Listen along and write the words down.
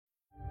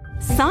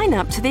Sign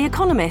up to The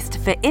Economist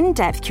for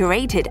in-depth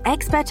curated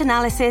expert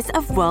analysis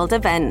of world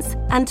events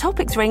and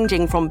topics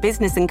ranging from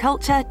business and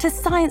culture to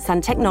science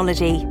and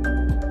technology.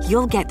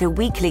 You'll get the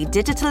weekly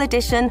digital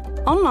edition,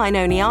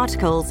 online-only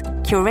articles,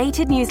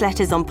 curated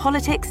newsletters on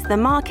politics, the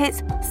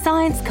markets,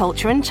 science,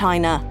 culture and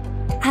China,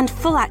 and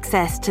full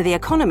access to The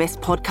Economist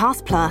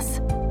Podcast Plus.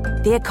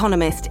 The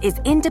Economist is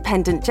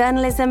independent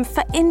journalism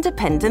for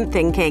independent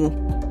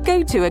thinking.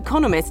 Go to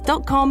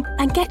economist.com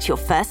and get your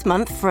first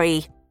month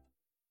free.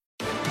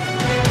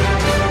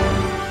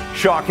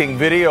 Shocking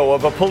video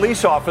of a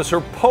police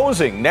officer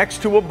posing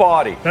next to a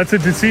body. That's a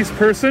deceased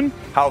person?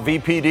 How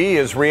VPD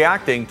is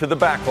reacting to the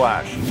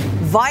backlash.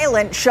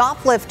 Violent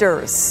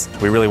shoplifters.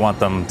 We really want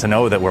them to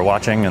know that we're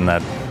watching and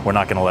that we're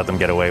not going to let them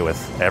get away with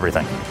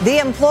everything. The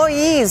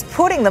employees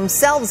putting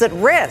themselves at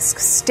risk,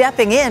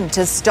 stepping in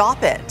to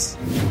stop it.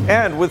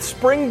 And with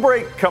spring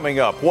break coming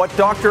up, what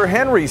Dr.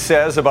 Henry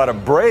says about a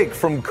break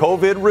from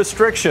COVID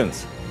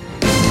restrictions.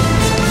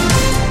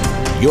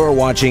 You're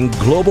watching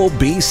Global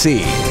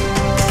BC.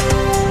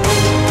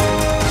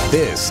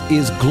 This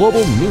is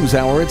Global News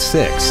Hour at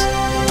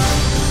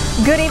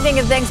 6. Good evening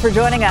and thanks for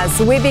joining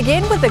us. We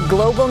begin with a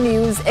Global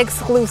News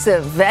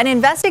exclusive. An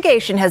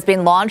investigation has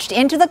been launched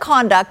into the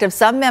conduct of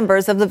some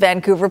members of the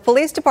Vancouver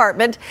Police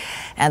Department,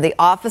 and the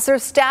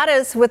officer's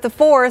status with the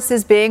force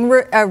is being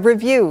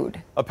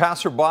reviewed. A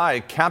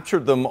passerby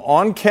captured them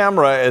on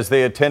camera as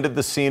they attended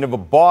the scene of a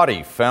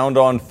body found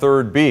on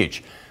Third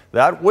Beach.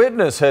 That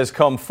witness has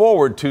come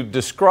forward to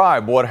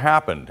describe what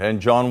happened,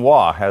 and John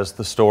Waugh has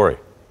the story.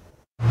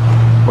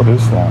 What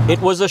is that?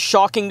 It was a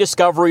shocking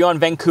discovery on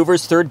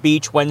Vancouver's Third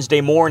Beach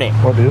Wednesday morning.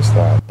 What is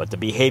that? But the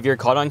behavior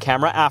caught on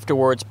camera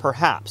afterwards,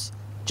 perhaps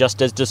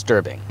just as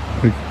disturbing.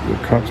 The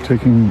cop's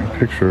taking a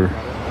picture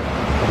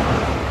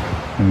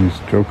and he's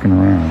joking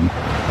around.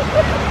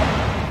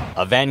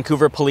 A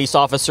Vancouver police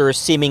officer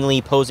seemingly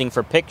posing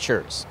for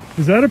pictures.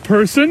 Is that a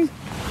person?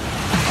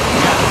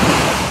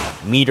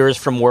 Meters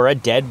from where a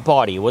dead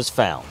body was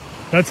found.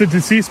 That's a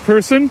deceased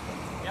person?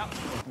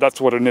 That's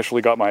what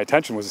initially got my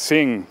attention, was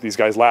seeing these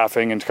guys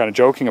laughing and kind of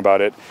joking about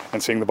it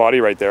and seeing the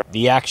body right there.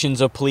 The actions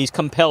of police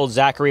compelled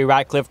Zachary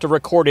Ratcliffe to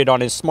record it on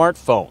his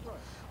smartphone.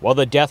 While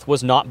the death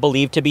was not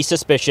believed to be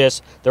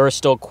suspicious, there are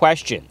still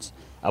questions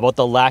about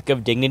the lack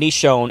of dignity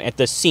shown at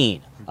the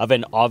scene of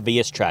an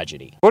obvious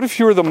tragedy. What if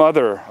you were the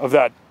mother of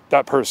that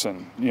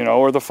person,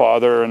 or the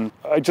father? And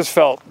I just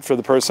felt for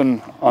the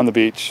person on the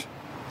beach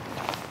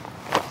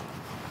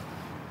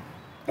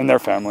and their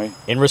family.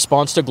 In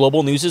response to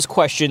Global News'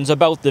 questions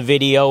about the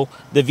video,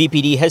 the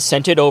VPD has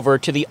sent it over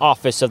to the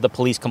Office of the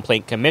Police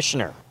Complaint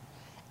Commissioner.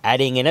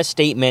 Adding in a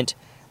statement,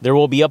 there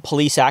will be a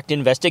Police Act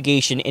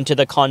investigation into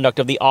the conduct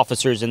of the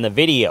officers in the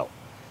video.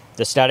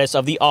 The status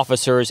of the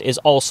officers is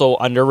also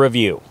under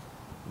review.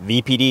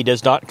 VPD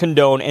does not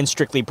condone and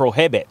strictly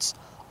prohibits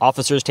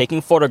officers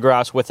taking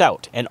photographs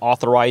without an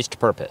authorized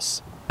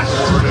purpose.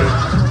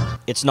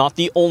 It's not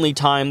the only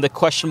time the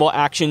questionable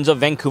actions of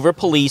Vancouver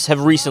police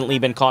have recently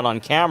been caught on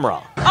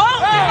camera.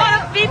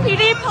 Oh,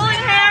 VPD pulling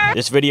hair!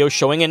 This video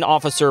showing an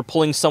officer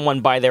pulling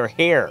someone by their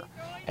hair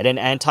at an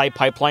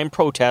anti-pipeline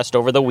protest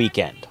over the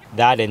weekend.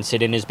 That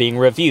incident is being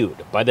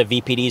reviewed by the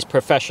VPD's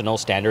Professional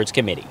Standards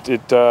Committee.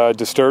 It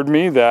disturbed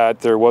me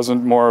that there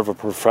wasn't more of a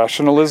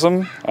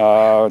professionalism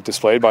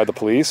displayed by the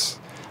police.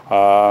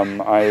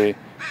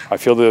 I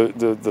feel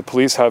the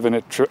police have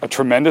a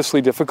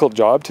tremendously difficult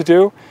job to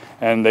do,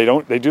 and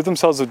they do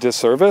themselves a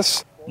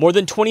disservice. More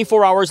than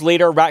 24 hours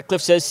later,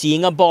 Ratcliffe says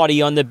seeing a body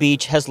on the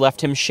beach has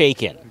left him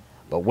shaken.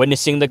 But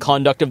witnessing the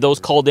conduct of those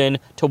called in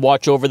to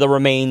watch over the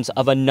remains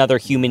of another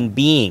human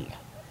being,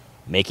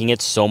 making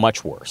it so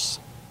much worse.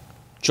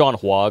 John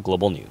Hua,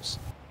 Global News.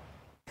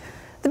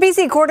 The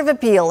BC Court of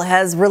Appeal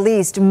has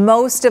released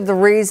most of the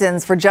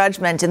reasons for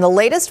judgment in the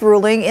latest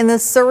ruling in the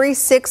Surrey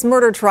 6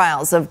 murder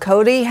trials of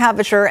Cody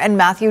Havisher and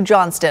Matthew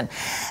Johnston.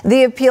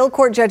 The appeal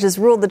court judges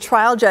ruled the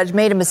trial judge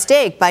made a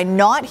mistake by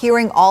not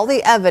hearing all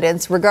the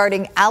evidence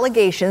regarding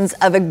allegations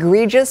of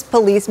egregious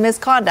police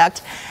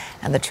misconduct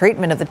and the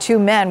treatment of the two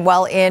men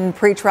while in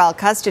pretrial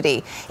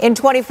custody. In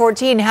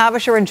 2014,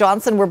 Havisher and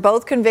Johnson were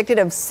both convicted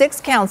of 6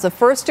 counts of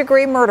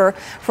first-degree murder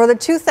for the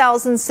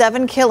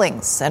 2007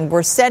 killings and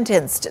were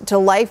sentenced to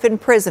life in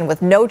prison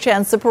with no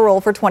chance of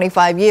parole for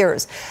 25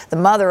 years. The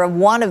mother of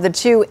one of the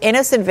 2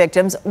 innocent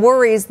victims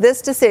worries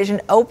this decision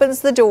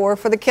opens the door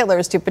for the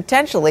killers to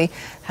potentially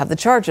have the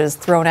charges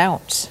thrown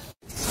out.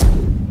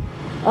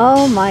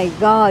 Oh my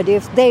God,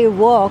 if they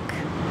walk,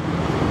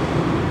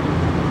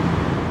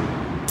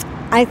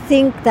 I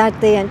think that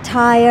the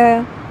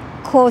entire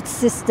court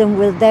system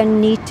will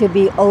then need to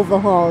be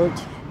overhauled,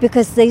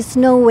 because there's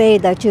no way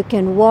that you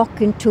can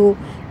walk into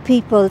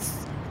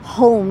people's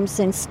homes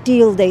and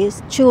steal their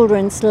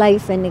children's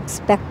life and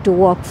expect to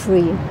walk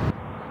free.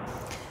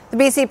 The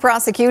BC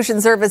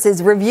Prosecution Service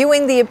is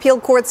reviewing the appeal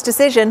court's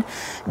decision.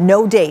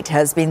 No date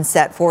has been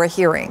set for a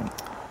hearing.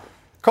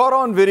 Caught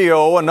on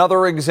video,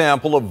 another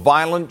example of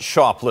violent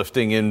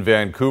shoplifting in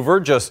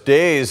Vancouver, just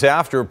days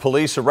after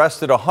police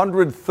arrested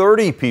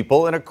 130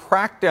 people in a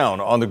crackdown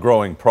on the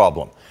growing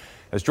problem.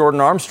 As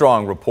Jordan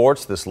Armstrong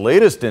reports, this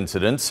latest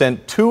incident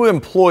sent 2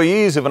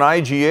 employees of an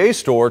IGA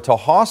store to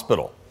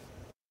hospital.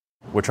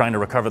 We're trying to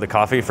recover the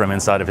coffee from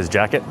inside of his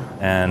jacket,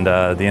 and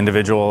the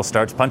individual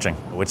starts punching,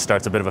 which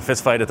starts a bit of a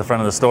fist fight at the front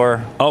of the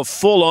store. A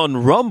full-on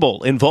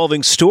rumble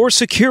involving store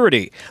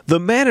security, the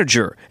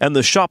manager, and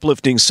the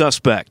shoplifting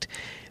suspect.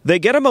 They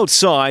get him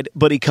outside,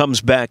 but he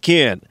comes back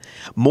in.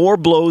 More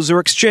blows are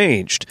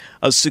exchanged.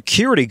 A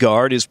security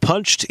guard is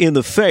punched in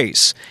the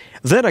face.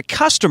 Then a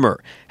customer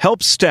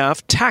helps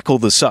staff tackle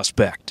the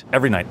suspect.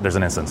 Every night there's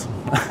an instance.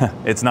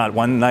 It's not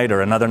one night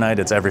or another night,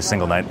 it's every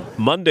single night.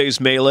 Monday's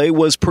melee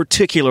was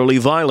particularly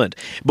violent.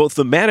 Both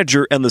the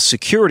manager and the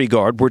security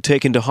guard were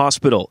taken to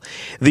hospital.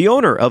 The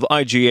owner of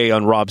IGA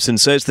on Robson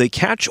says they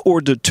catch or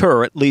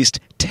deter at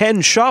least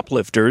 10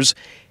 shoplifters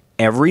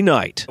every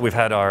night. We've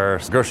had our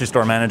grocery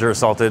store manager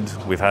assaulted.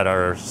 We've had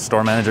our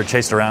store manager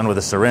chased around with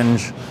a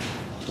syringe.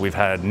 We've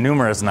had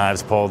numerous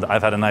knives pulled.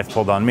 I've had a knife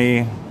pulled on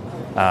me.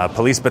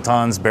 Police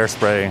batons, bear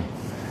spray,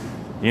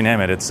 you name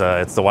it. It's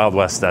the Wild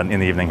West in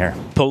the evening here.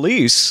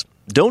 Police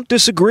don't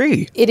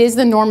disagree. It is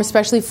the norm,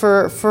 especially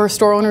for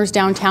store owners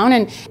downtown,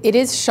 and it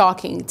is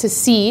shocking to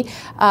see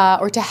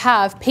or to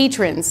have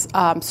patrons,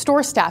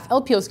 store staff,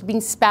 LPOs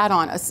being spat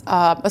on,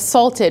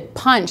 assaulted,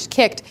 punched,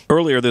 kicked.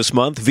 Earlier this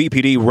month,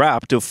 VPD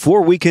wrapped a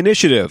 4-week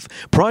initiative.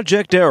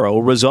 Project Arrow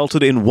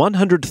resulted in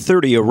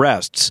 130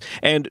 arrests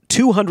and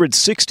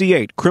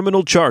 268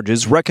 criminal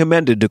charges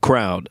recommended to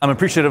Crown. I'm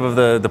appreciative of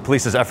the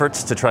police's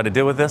efforts to try to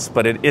deal with this,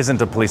 but it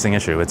isn't a policing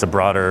issue. It's a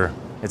broader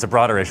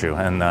issue,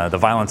 and the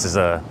violence is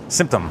a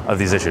symptom of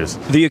these issues.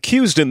 The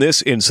accused in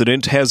this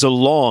incident has a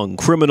long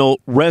criminal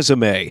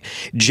resume.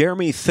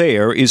 Jeremy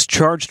Thayer is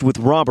charged with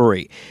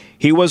robbery.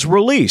 He was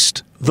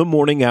released the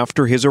morning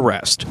after his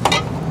arrest.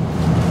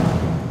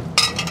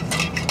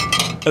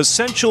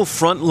 Essential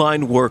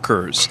frontline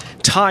workers,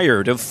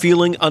 tired of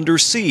feeling under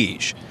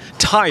siege,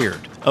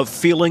 tired of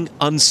feeling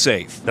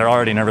unsafe. They're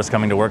already nervous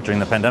coming to work during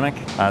the pandemic.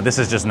 This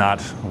is just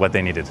not what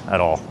they needed at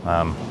all.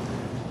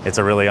 It's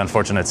a really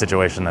unfortunate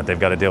situation that they've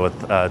got to deal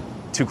with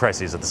 2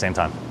 crises at the same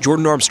time.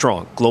 Jordan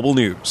Armstrong, Global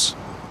News.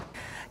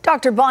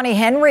 Dr. Bonnie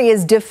Henry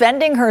is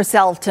defending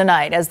herself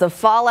tonight as the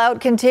fallout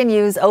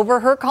continues over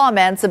her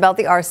comments about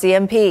the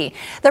RCMP.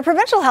 The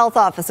provincial health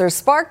officer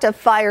sparked a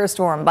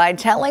firestorm by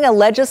telling a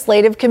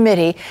legislative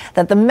committee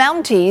that the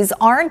Mounties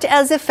aren't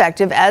as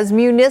effective as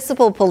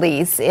municipal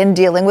police in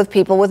dealing with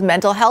people with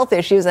mental health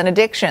issues and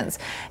addictions.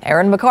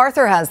 Aaron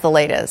MacArthur has the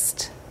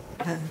latest.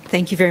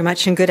 Thank you very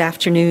much and good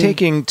afternoon.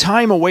 Taking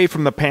time away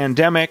from the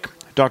pandemic,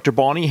 Dr.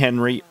 Bonnie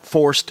Henry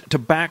forced to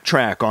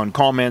backtrack on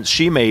comments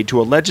she made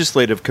to a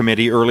legislative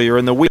committee earlier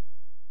in the week,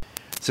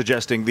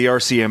 suggesting the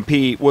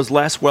RCMP was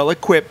less well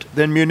equipped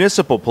than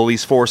municipal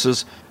police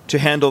forces to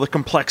handle the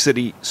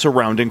complexity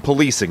surrounding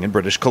policing in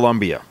British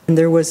Columbia. And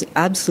there was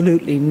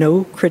absolutely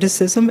no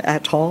criticism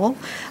at all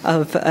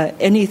of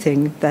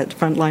anything that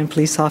frontline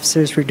police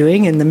officers were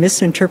doing, and the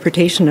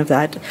misinterpretation of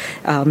that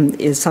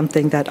is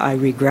something that I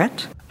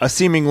regret. A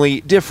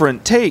seemingly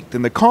different take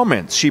than the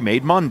comments she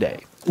made Monday.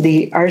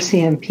 The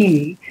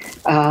RCMP,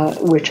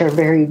 which are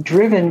very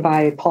driven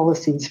by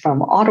policies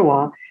from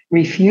Ottawa,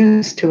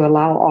 refused to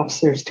allow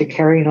officers to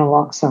carry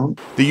naloxone.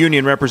 The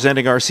union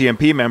representing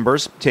RCMP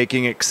members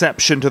taking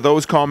exception to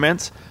those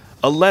comments.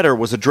 A letter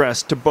was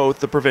addressed to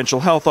both the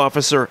provincial health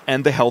officer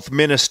and the health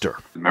minister.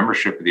 The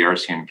membership of the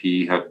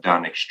RCMP have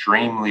done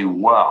extremely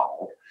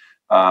well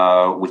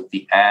with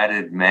the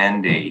added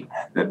mandate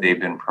that they've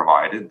been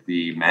provided.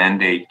 The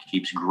mandate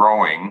keeps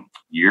growing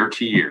year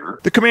to year.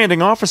 The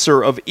commanding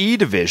officer of E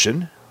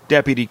Division,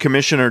 Deputy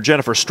Commissioner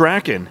Jennifer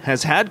Strachan,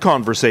 has had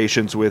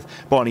conversations with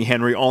Bonnie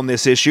Henry on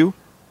this issue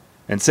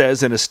and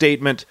says in a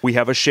statement, "We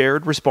have a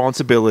shared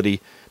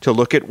responsibility to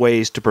look at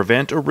ways to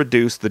prevent or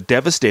reduce the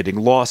devastating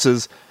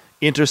losses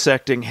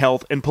intersecting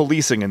health and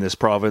policing in this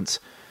province,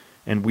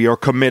 and we are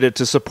committed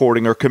to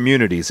supporting our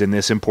communities in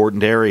this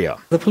important area."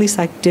 The Police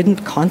Act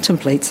didn't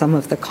contemplate some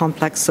of the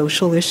complex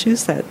social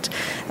issues that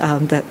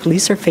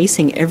police are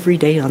facing every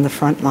day on the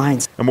front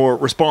lines. A more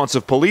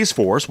responsive police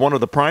force, one of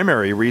the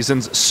primary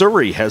reasons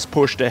Surrey has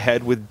pushed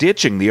ahead with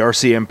ditching the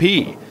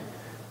RCMP.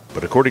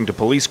 But according to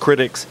police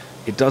critics,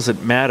 it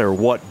doesn't matter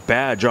what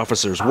badge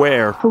officers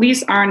wear.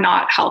 Police are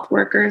not health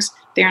workers.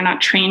 They are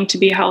not trained to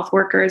be health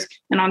workers.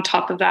 And on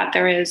top of that,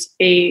 there is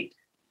a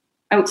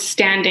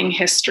outstanding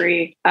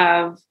history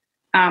of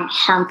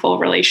harmful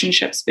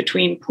relationships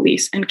between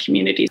police and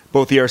communities.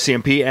 Both the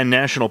RCMP and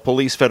National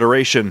Police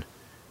Federation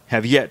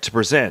have yet to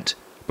present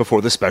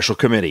before the special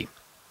committee.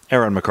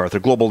 Aaron MacArthur,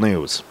 Global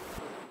News.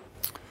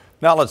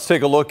 Now let's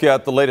take a look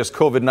at the latest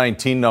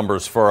COVID-19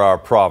 numbers for our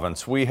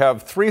province. We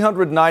have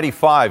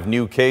 395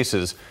 new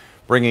cases,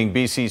 bringing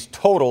BC's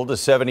total to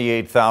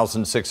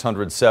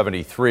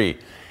 78,673.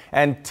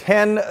 And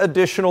 10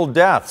 additional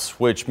deaths,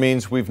 which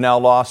means we've now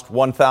lost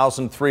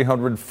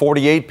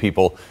 1,348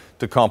 people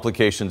to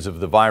complications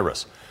of the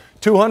virus.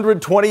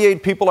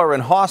 228 people are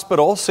in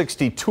hospital,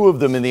 62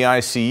 of them in the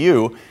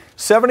ICU.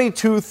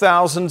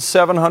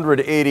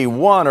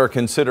 72,781 are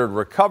considered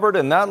recovered,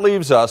 and that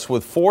leaves us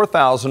with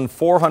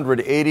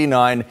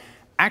 4,489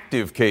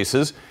 active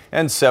cases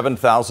and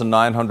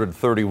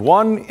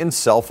 7,931 in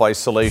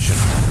self-isolation.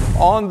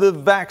 On the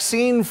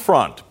vaccine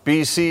front,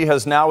 BC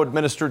has now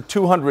administered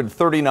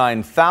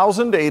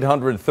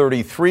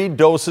 239,833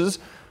 doses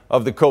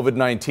of the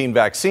COVID-19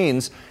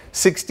 vaccines.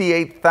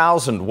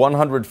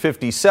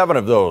 68,157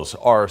 of those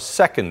are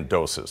second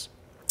doses.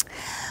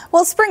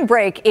 Well, spring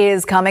break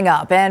is coming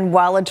up, and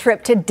while a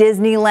trip to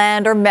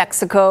Disneyland or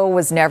Mexico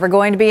was never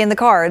going to be in the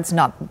cards,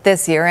 not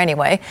this year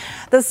anyway,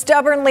 the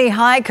stubbornly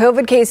high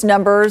COVID case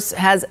numbers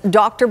has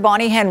Dr.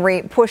 Bonnie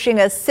Henry pushing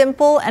a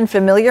simple and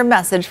familiar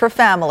message for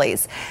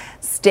families.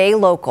 Stay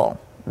local.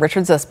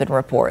 Richard Zussman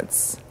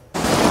reports.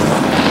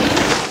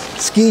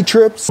 Ski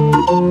trips,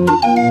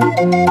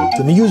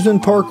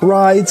 amusement park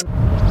rides,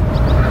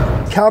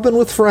 cabin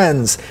with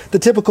friends, the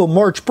typical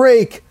March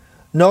break.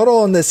 Not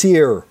on this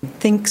year.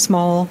 Think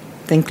small,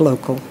 think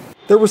local.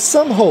 There was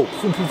some hope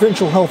from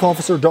Provincial Health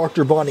Officer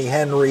Dr. Bonnie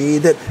Henry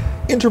that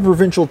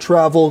interprovincial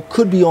travel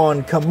could be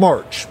on come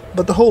March,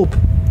 but the hope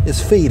is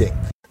fading.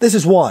 This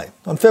is why.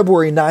 On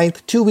February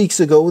 9th, 2 weeks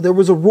ago, there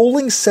was a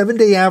rolling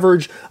 7-day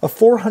average of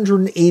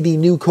 480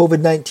 new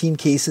COVID-19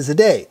 cases a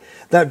day.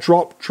 That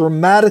dropped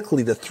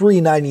dramatically to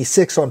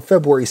 396 on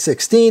February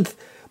 16th.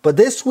 But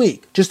this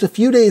week, just a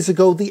few days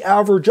ago, the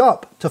average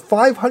up to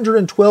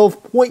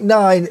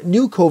 512.9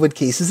 new COVID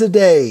cases a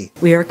day.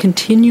 We are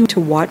continuing to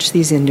watch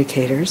these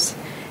indicators,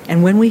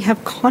 and when we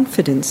have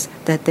confidence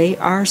that they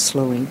are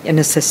slowing in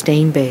a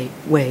sustained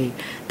way,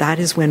 that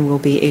is when we'll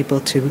be able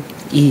to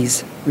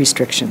ease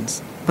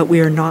restrictions. But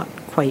we are not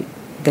quite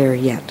there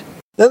yet.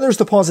 Then there's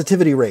the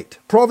positivity rate.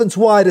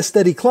 Province-wide, a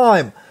steady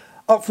climb,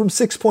 up from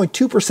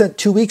 6.2%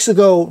 2 weeks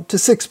ago to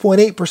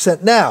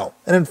 6.8% now.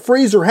 And in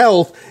Fraser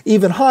Health,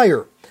 even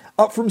higher,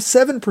 up from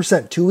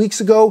 7% 2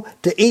 weeks ago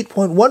to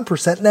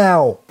 8.1%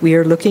 now. We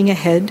are looking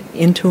ahead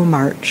into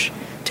March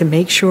to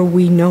make sure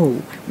we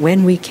know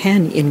when we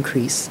can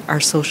increase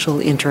our social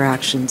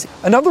interactions.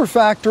 Another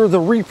factor, the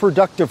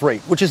reproductive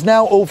rate, which is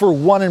now over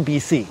 1 in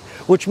BC,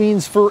 which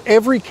means for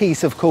every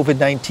case of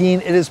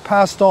COVID-19, it is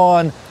passed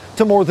on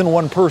to more than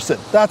one person.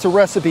 That's a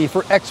recipe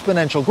for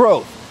exponential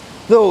growth.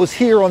 Those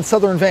here on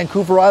southern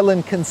Vancouver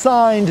Island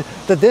consigned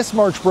that this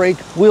March break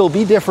will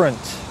be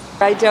different.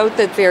 I doubt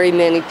that very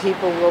many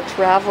people will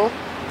travel,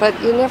 but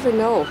you never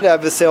know. I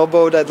have a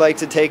sailboat I'd like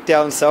to take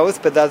down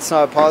south, but that's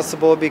not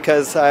possible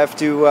because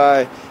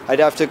I'd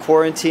have to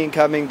quarantine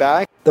coming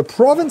back. The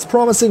province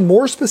promising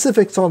more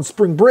specifics on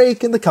spring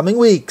break in the coming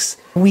weeks.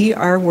 We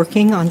are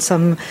working on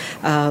some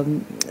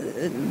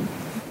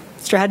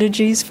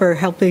strategies for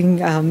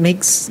helping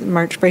make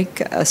March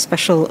break a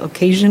special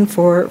occasion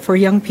for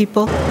young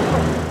people.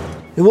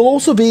 It will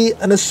also be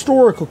an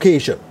historic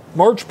occasion.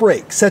 March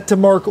break set to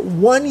mark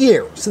 1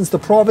 year since the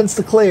province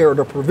declared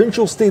a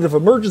provincial state of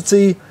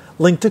emergency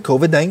linked to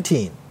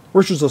COVID-19.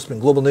 Richard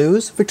Zussman, Global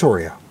News,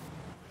 Victoria.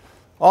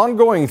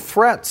 Ongoing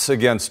threats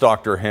against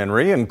Dr.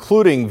 Henry,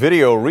 including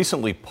video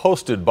recently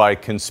posted by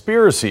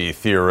conspiracy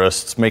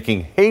theorists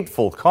making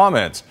hateful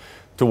comments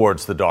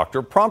towards the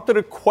doctor, prompted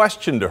a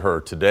question to her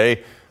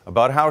today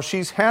about how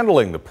she's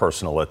handling the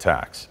personal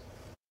attacks.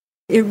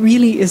 It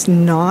really is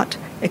not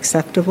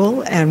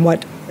acceptable, and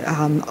what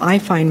I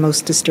find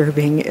most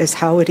disturbing is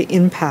how it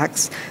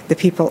impacts the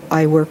people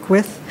I work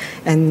with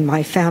and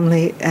my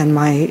family and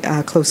my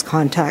close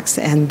contacts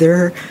and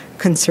their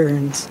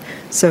concerns.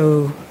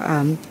 So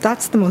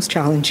that's the most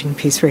challenging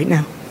piece right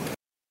now.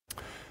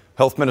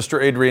 Health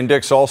Minister Adrian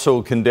Dix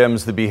also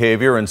condemns the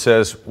behavior and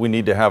says we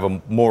need to have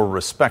a more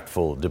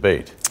respectful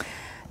debate.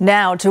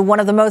 Now to one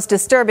of the most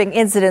disturbing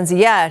incidents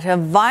yet,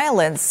 of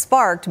violence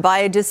sparked by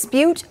a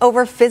dispute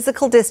over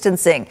physical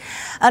distancing.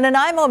 A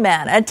Nanaimo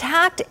man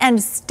attacked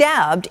and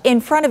stabbed in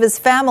front of his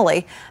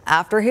family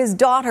after his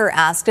daughter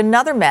asked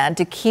another man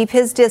to keep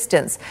his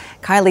distance.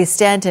 Kylie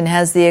Stanton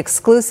has the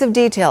exclusive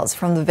details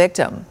from the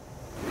victim.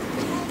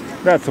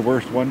 That's the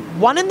worst one.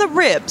 One in the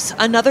ribs,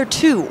 another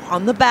two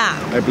on the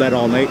back. I bled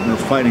all night and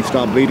was finally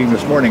stopped bleeding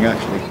this morning,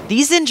 actually.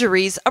 These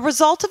injuries a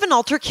result of an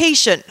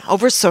altercation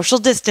over social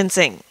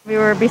distancing. We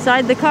were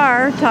beside the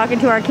car talking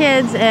to our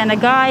kids, and a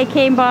guy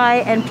came by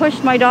and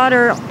pushed my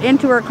daughter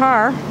into her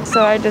car.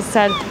 So I just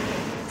said,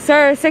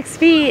 "Sir, 6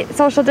 feet,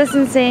 social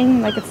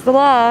distancing, like it's the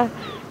law."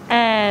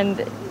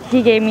 And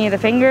he gave me the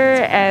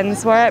finger and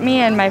swore at me,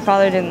 and my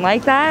father didn't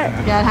like that.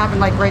 Yeah, it happened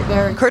like right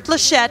there. Kurt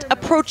Lachette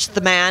approached the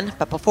man,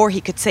 but before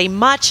he could say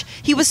much,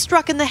 he was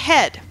struck in the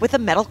head with a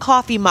metal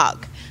coffee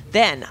mug.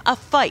 Then a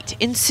fight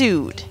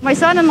ensued. My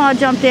son-in-law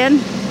jumped in,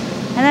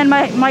 and then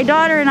my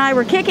daughter and I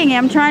were kicking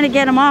him, trying to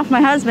get him off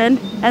my husband.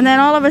 And then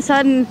all of a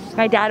sudden,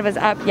 my dad was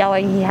up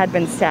yelling he had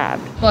been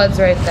stabbed. Blood's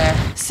right there.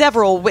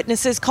 Several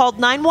witnesses called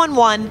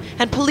 911,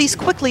 and police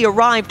quickly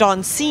arrived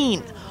on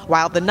scene.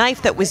 While the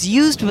knife that was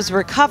used was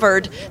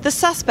recovered, the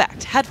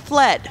suspect had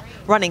fled,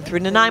 running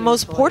through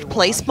Nanaimo's Port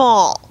Place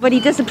Mall. But he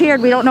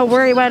disappeared. We don't know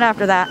where he went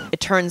after that.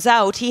 It turns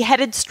out he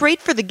headed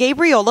straight for the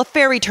Gabriola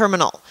Ferry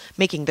Terminal,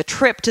 making the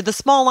trip to the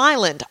small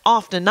island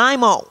off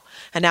Nanaimo.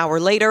 An hour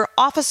later,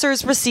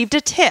 officers received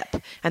a tip,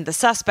 and the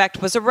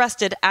suspect was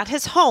arrested at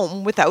his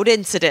home without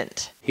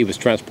incident. He was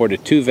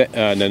transported to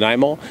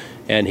Nanaimo,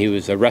 and he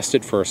was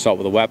arrested for assault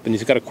with a weapon.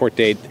 He's got a court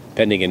date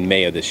pending in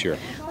May of this year.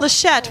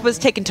 Lachette was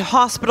taken to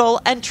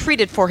hospital and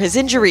treated for his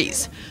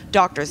injuries.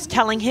 Doctors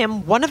telling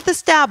him one of the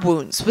stab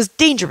wounds was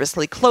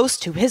dangerously close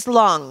to his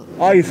lung.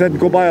 Oh, he said,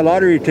 go buy a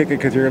lottery ticket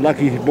because you're a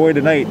lucky boy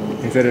tonight.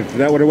 He said if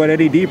that would have went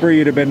any deeper,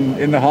 you'd have been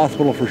in the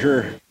hospital for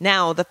sure.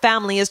 Now the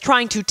family is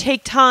trying to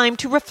take time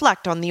to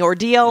reflect on the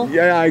ordeal.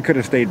 Yeah, I could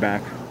have stayed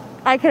back.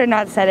 I could have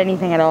not said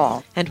anything at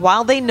all. And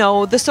while they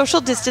know the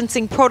social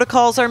distancing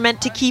protocols are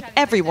meant to keep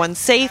everyone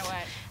safe,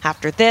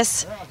 after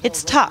this,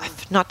 it's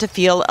tough not to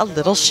feel a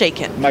little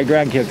shaken. My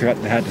grandkids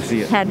had to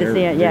see it.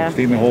 They've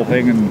seen the whole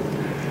thing,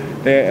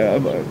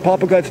 and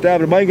Papa got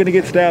stabbed. Am I going to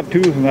get stabbed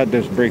too? And that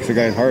just breaks the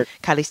guy's heart.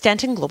 Kylie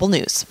Stanton, Global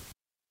News.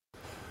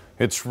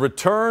 It's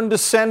return to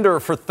sender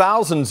for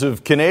thousands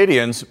of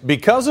Canadians.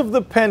 Because of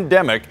the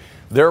pandemic,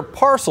 their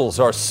parcels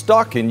are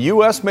stuck in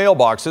U.S.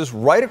 mailboxes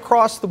right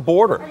across the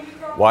border.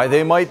 Why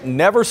they might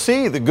never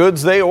see the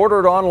goods they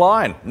ordered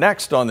online.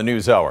 Next on the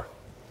News Hour.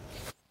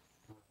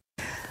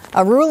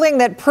 A ruling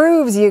that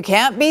proves you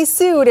can't be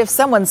sued if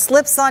someone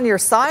slips on your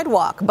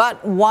sidewalk,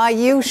 but why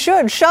you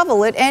should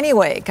shovel it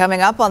anyway.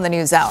 Coming up on the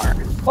News Hour.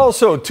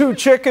 Also, too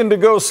chicken to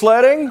go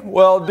sledding?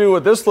 Well, do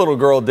what this little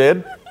girl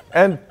did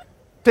and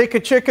take a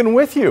chicken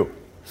with you.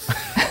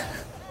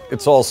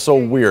 It's all so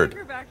weird.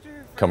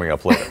 Coming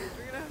up later.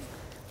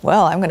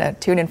 Well, I'm going to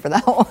tune in for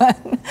that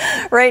one.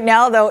 Right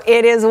now, though,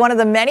 it is one of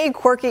the many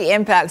quirky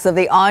impacts of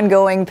the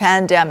ongoing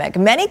pandemic.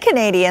 Many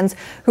Canadians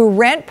who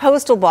rent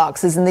postal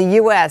boxes in the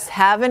U.S.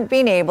 haven't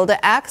been able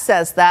to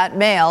access that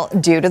mail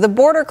due to the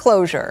border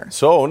closure.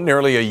 So,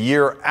 nearly a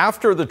year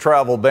after the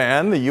travel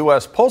ban, the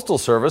U.S. Postal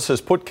Service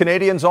has put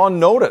Canadians on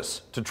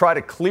notice to try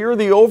to clear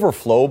the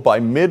overflow by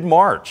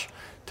mid-March.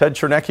 Ted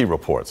Chernecki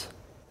reports.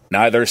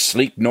 Neither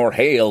sleet nor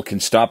hail can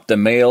stop the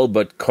mail,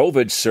 but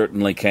COVID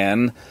certainly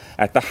can.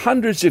 At the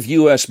hundreds of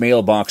U.S.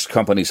 mailbox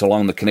companies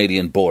along the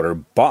Canadian border,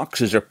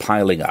 boxes are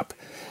piling up.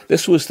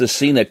 This was the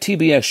scene at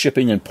TBS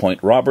Shipping in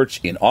Point Roberts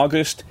in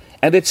August,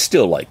 and it's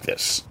still like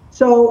this.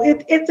 So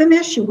it's an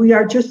issue. We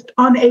are just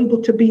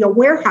unable to be a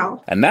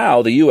warehouse. And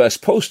now the U.S.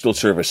 Postal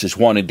Service is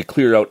wanting to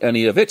clear out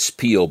any of its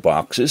P.O.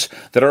 boxes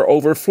that are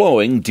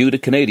overflowing due to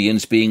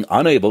Canadians being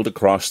unable to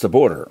cross the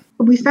border.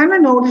 We sent a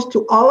notice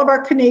to all of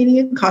our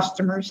Canadian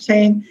customers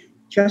saying,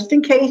 just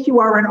in case you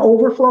are in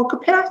overflow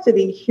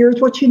capacity, here's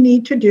what you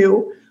need to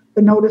do.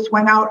 The notice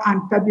went out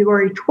on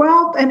February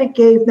 12th, and it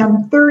gave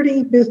them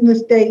 30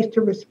 business days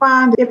to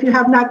respond. If you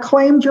have not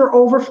claimed your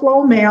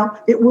overflow mail,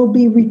 it will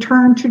be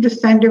returned to the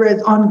sender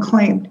as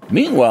unclaimed.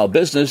 Meanwhile,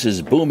 business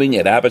is booming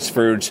at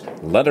Abbotsford's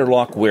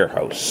Letterlock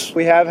warehouse.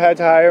 We have had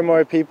to hire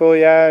more people,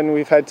 and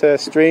we've had to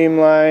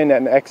streamline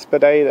and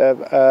expedite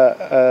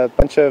a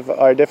bunch of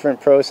our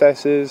different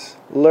processes.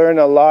 Learn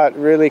a lot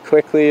really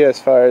quickly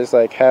as far as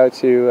how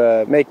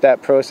to make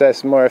that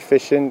process more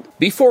efficient.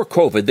 Before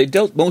COVID, they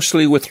dealt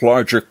mostly with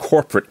larger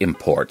corporate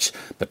imports,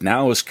 but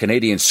now as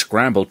Canadians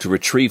scramble to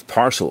retrieve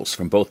parcels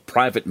from both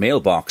private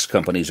mailbox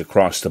companies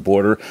across the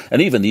border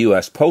and even the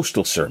U.S.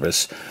 Postal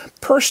Service,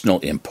 personal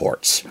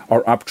imports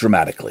are up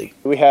dramatically.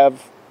 We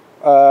have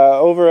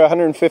over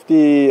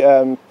 150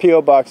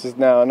 P.O. boxes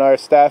now, and our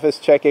staff is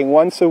checking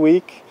once a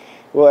week.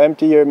 We'll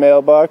empty your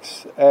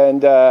mailbox,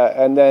 and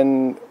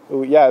then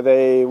we have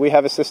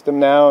a system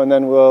now, and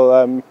then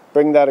we'll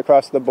bring that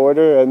across the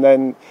border, and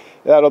then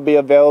that'll be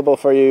available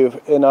for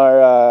you in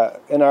our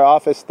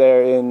office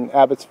there in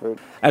Abbotsford.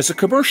 As a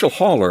commercial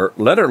hauler,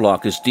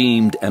 Letterlock is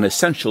deemed an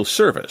essential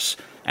service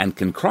and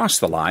can cross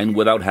the line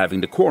without having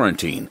to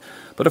quarantine.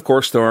 But of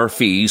course, there are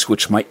fees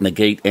which might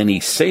negate any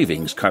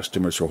savings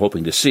customers are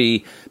hoping to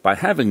see by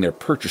having their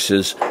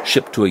purchases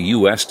shipped to a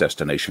U.S.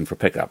 destination for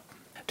pickup.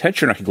 Ted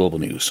Chernecki, Global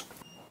News.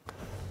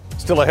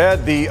 Still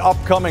ahead, the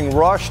upcoming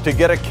rush to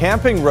get a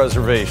camping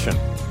reservation.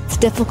 It's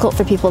difficult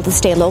for people to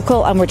stay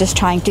local, and we're just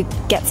trying to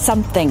get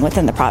something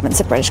within the province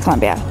of British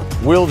Columbia.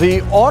 Will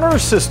the honor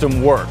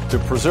system work to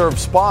preserve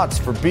spots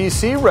for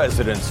BC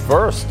residents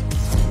first?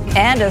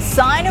 And a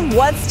sign of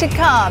what's to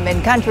come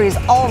in countries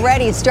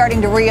already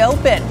starting to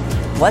reopen.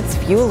 What's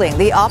fueling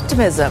the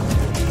optimism?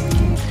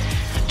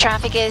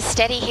 Traffic is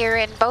steady here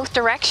in both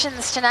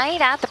directions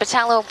tonight at the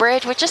Pattullo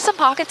Bridge, with just some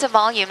pockets of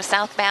volume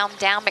southbound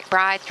down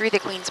McBride through the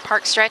Queen's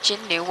Park stretch in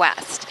New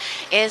West.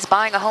 Is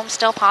buying a home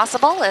still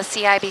possible? A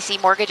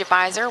CIBC mortgage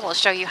advisor will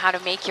show you how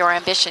to make your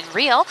ambition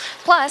real.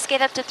 Plus,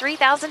 get up to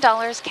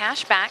 $3,000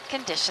 cash back.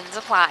 Conditions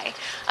apply.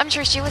 I'm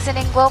Trish Jewison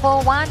in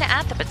Global One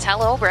at the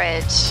Pattullo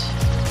Bridge.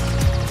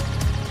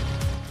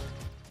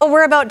 Well,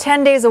 we're about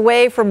 10 days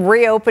away from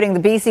reopening the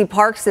BC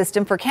Park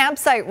system for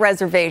campsite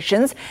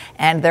reservations,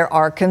 and there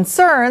are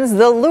concerns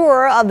the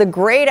lure of the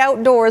great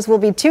outdoors will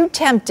be too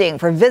tempting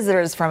for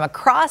visitors from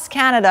across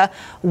Canada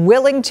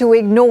willing to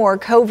ignore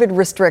COVID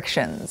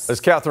restrictions.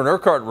 As Catherine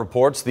Urquhart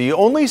reports, the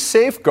only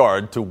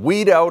safeguard to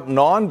weed out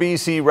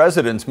non-BC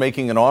residents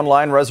making an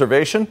online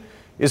reservation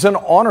is an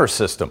honor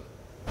system.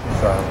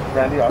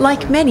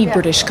 Like many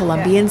British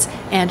Columbians,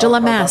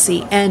 Angela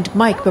Massey and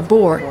Mike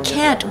Babor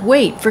can't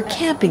wait for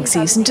camping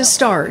season to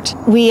start.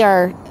 We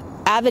are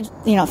avid,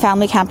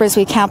 family campers.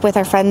 We camp with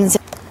our friends.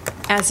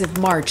 As of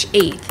March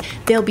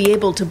 8th, they'll be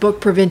able to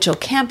book provincial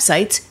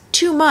campsites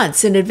 2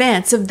 months in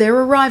advance of their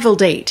arrival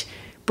date.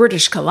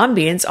 British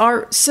Columbians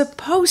are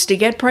supposed to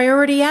get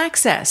priority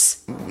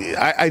access.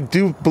 I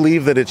do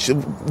believe that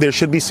there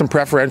should be some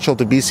preferential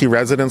to BC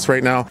residents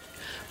right now.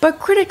 But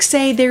critics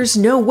say there's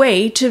no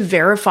way to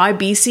verify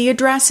BC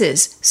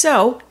addresses,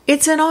 so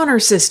it's an honor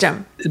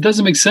system. It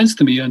doesn't make sense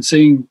to me on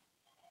saying,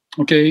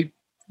 okay,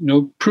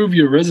 prove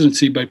your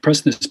residency by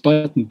pressing this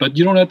button, but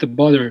you don't have to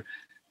bother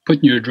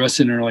putting your address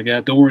in there like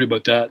that. Don't worry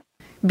about that.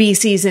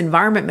 BC's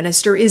Environment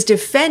Minister is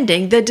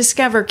defending the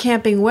Discover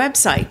Camping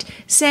website,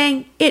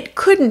 saying it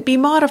couldn't be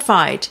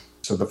modified.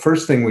 So the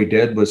first thing we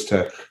did was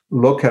to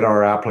look at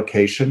our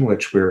application,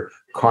 which we're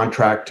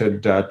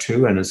contracted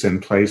to and is in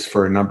place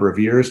for a number of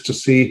years, to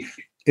see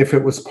if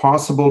it was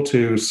possible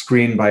to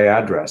screen by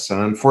address. And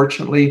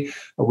unfortunately,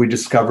 we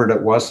discovered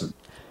it wasn't.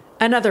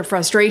 Another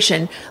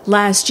frustration,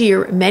 last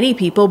year many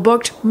people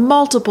booked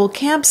multiple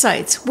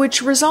campsites,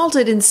 which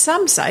resulted in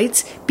some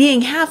sites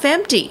being half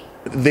empty.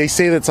 They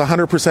say that it's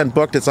 100%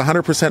 booked, it's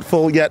 100%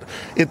 full, yet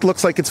it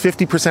looks like it's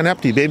 50%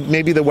 empty.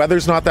 Maybe the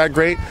weather's not that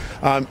great.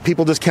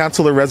 People just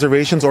cancel their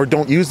reservations or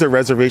don't use their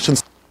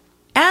reservations.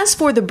 As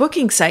for the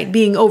booking site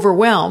being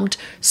overwhelmed,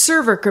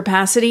 server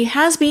capacity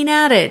has been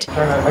added.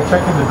 I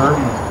checked in the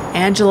Derby.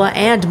 Angela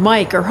and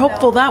Mike are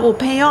hopeful that will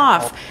pay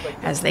off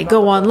as they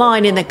go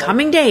online in the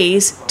coming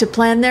days to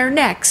plan their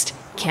next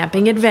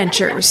camping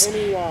adventures.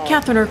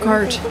 Catherine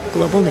Urquhart,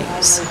 Global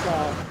News.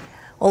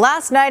 Well,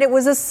 last night it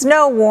was a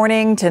snow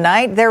warning.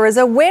 Tonight there is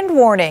a wind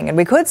warning, and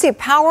we could see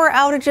power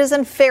outages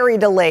and ferry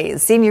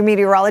delays. Senior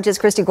meteorologist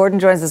Christy Gordon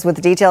joins us with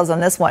the details on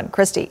this one.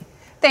 Christy.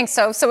 Thanks,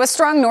 So a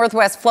strong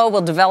northwest flow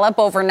will develop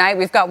overnight.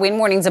 We've got wind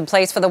warnings in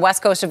place for the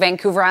west coast of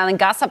Vancouver Island,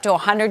 gusts up to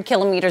 100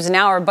 kilometers an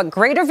hour. But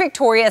Greater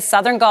Victoria,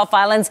 Southern Gulf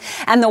Islands,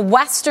 and the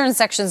western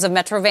sections of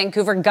Metro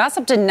Vancouver, gusts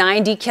up to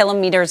 90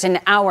 kilometers an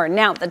hour.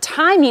 Now, the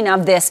timing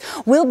of this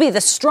will be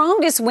the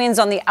strongest winds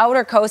on the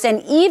outer coast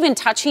and even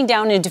touching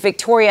down into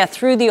Victoria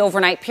through the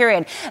overnight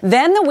period.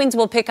 Then the winds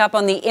will pick up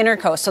on the inner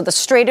coast, so the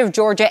Strait of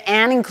Georgia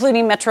and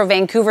including Metro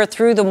Vancouver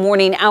through the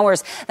morning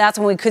hours. That's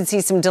when we could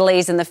see some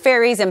delays in the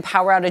ferries and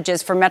power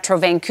outages for Metro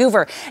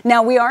Vancouver.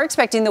 Now, we are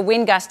expecting the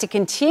wind gusts to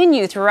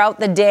continue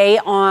throughout the day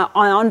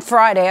on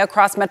Friday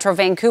across Metro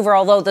Vancouver,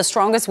 although the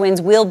strongest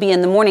winds will be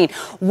in the morning.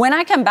 When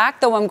I come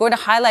back, though, I'm going to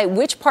highlight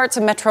which parts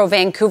of Metro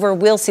Vancouver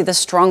will see the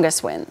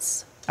strongest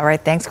winds. All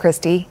right. Thanks,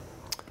 Christy.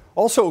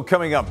 Also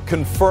coming up,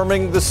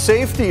 confirming the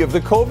safety of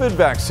the COVID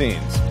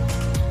vaccines.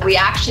 We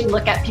actually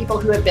look at people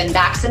who have been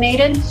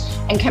vaccinated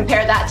and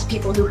compare that to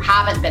people who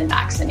haven't been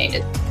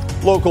vaccinated.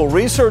 Local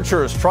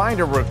researchers trying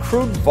to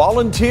recruit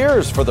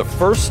volunteers for the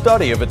first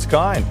study of its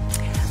kind.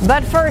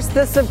 But first,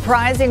 the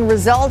surprising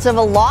result of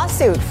a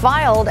lawsuit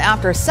filed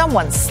after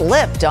someone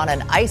slipped on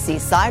an icy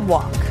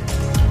sidewalk.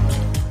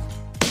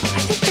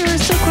 I think there are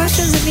still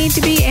questions that need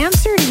to be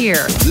answered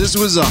here. This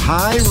was a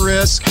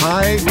high-risk,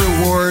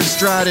 high-reward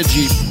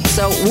strategy.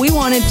 So we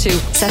wanted to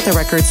set the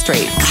record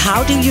straight.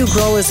 How do you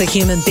grow as a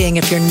human being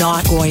if you're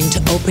not going to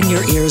open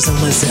your ears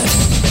and listen?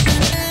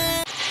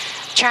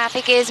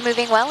 Traffic is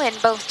moving well in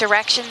both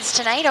directions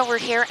tonight over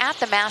here at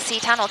the Massey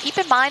Tunnel. Keep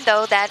in mind,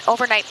 though, that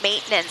overnight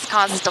maintenance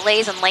causes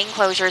delays and lane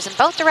closures in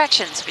both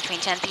directions between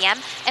 10 p.m.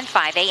 and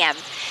 5 a.m.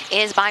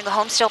 Is buying a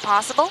home still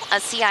possible?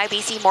 A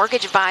CIBC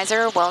mortgage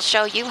advisor will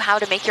show you how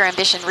to make your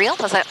ambition real.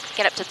 Plus,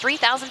 get up to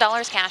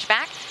 $3,000 cash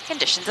back.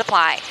 Conditions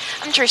apply.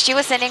 I'm Trish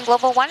Jewison in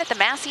Global One at the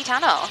Massey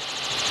Tunnel.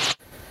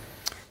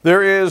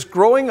 There is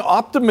growing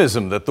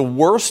optimism that the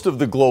worst of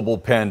the global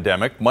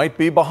pandemic might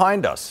be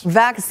behind us.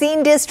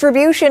 Vaccine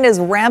distribution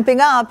is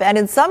ramping up, and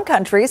in some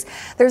countries,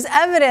 there's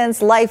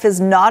evidence life is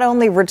not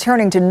only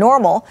returning to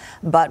normal,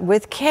 but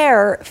with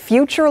care,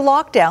 future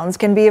lockdowns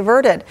can be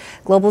averted.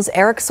 Global's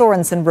Eric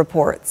Sorensen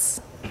reports.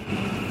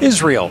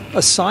 Israel,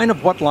 a sign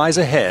of what lies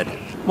ahead.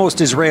 Most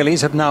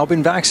Israelis have now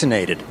been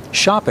vaccinated.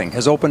 Shopping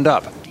has opened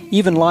up.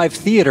 Even live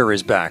theater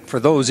is back for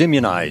those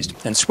immunized,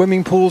 and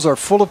swimming pools are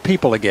full of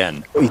people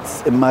again.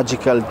 It's a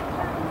magical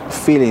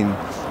feeling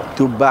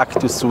to back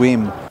to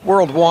swim.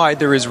 Worldwide,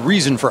 there is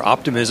reason for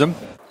optimism.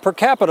 Per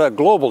capita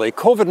globally,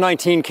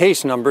 COVID-19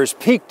 case numbers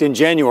peaked in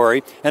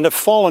January and have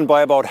fallen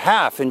by about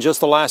half in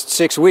just the last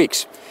 6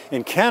 weeks.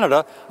 In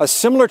Canada, a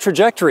similar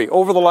trajectory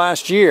over the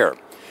last year.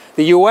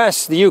 The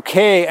US, the UK,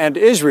 and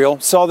Israel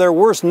saw their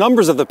worst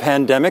numbers of the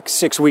pandemic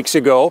 6 weeks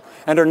ago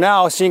and are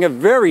now seeing a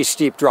very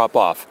steep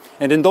drop-off.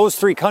 And in those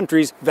three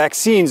countries,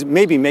 vaccines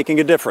may be making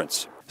a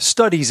difference.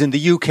 Studies in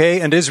the UK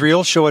and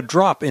Israel show a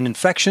drop in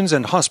infections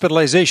and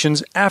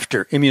hospitalizations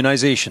after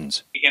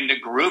immunizations. In the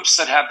groups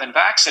that have been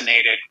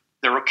vaccinated,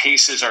 their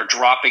cases are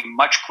dropping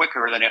much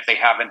quicker than if they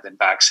haven't been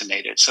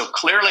vaccinated. So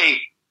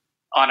clearly,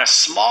 On a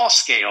small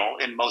scale,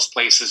 in most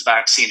places,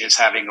 vaccine is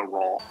having a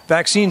role.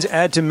 Vaccines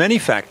add to many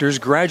factors,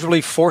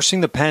 gradually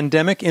forcing the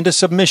pandemic into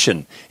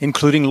submission,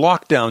 including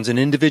lockdowns in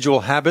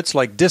individual habits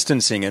like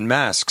distancing and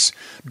masks.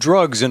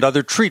 Drugs and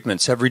other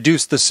treatments have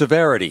reduced the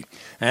severity.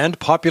 And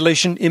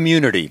population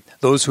immunity,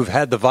 those who've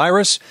had the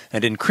virus,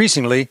 and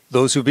increasingly,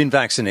 those who've been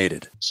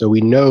vaccinated. So we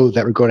know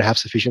that we're going to have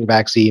sufficient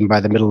vaccine by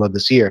the middle of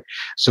this year.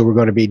 So we're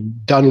going to be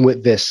done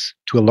with this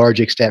to a large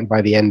extent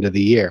by the end of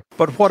the year.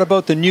 But what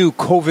about the new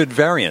COVID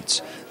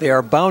variants? They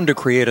are bound to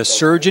create a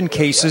surge in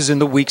cases in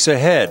the weeks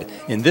ahead,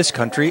 in this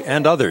country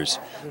and others.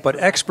 But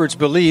experts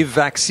believe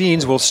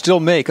vaccines will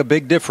still make a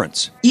big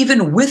difference.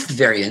 Even with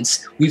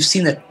variants, we've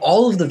seen that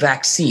all of the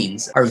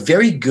vaccines are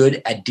very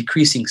good at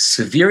decreasing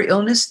severe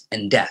illness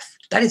and death.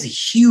 That is a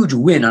huge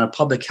win on a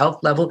public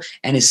health level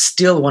and is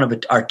still one of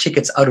our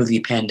tickets out of the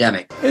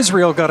pandemic.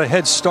 Israel got a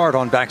head start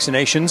on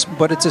vaccinations,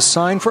 but it's a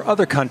sign for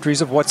other countries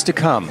of what's to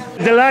come.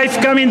 The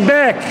life coming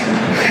back.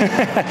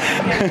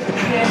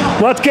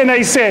 What can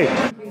I say?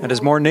 And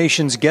as more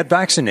nations get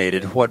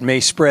vaccinated, what may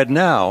spread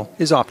now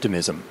is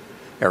optimism.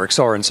 Eric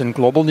Sorensen,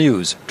 Global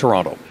News,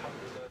 Toronto.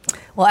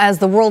 Well, as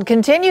the world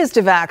continues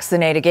to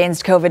vaccinate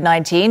against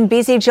COVID-19,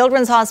 BC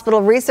Children's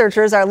Hospital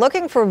researchers are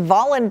looking for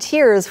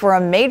volunteers for a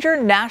major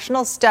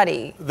national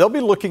study. They'll be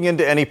looking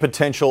into any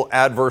potential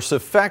adverse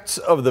effects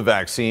of the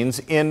vaccines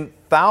in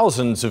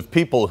thousands of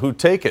people who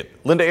take it.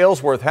 Linda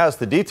Aylesworth has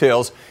the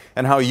details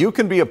and how you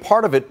can be a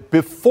part of it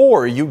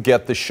before you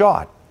get the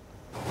shot.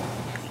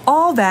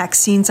 All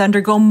vaccines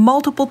undergo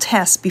multiple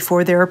tests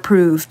before they're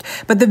approved,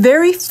 but the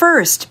very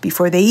first,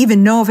 before they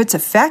even know if it's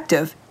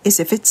effective, is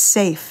if it's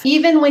safe.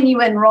 Even when you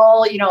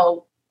enroll,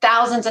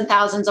 thousands and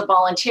thousands of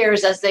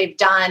volunteers, as they've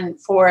done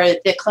for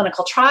the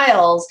clinical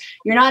trials,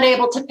 you're not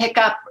able to pick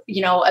up,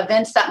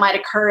 events that might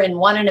occur in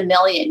 1 in a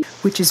million.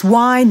 Which is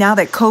why now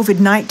that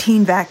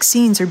COVID-19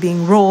 vaccines are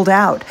being rolled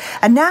out,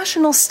 a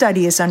national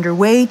study is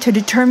underway to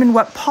determine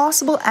what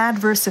possible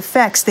adverse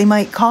effects they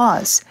might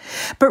cause.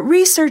 But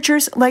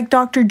researchers like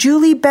Dr.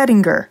 Julie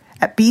Bettinger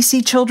at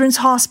BC Children's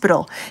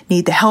Hospital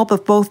need the help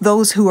of both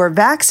those who are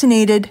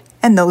vaccinated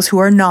and those who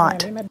are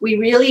not. We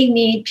really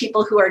need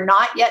people who are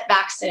not yet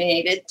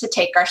vaccinated to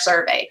take our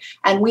survey.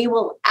 And we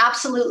will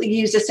absolutely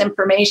use this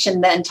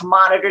information then to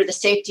monitor the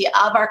safety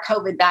of our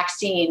COVID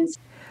vaccines.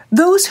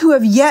 Those who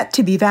have yet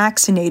to be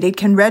vaccinated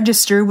can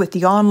register with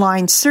the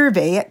online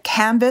survey at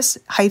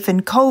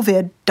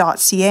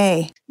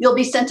canvas-covid.ca. You'll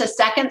be sent a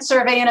second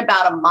survey in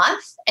about a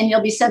month, and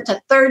you'll be sent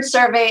a third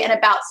survey in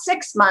about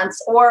 6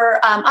 months or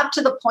up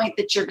to the point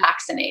that you're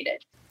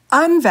vaccinated.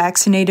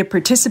 Unvaccinated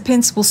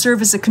participants will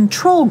serve as a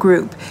control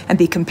group and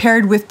be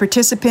compared with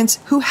participants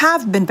who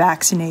have been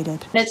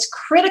vaccinated. And it's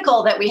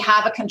critical that we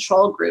have a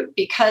control group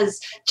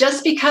because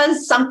just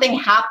because something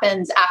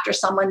happens after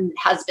someone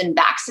has been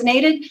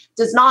vaccinated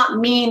does not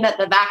mean that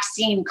the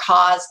vaccine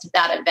caused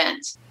that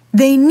event.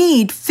 They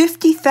need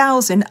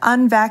 50,000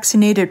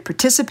 unvaccinated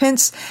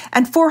participants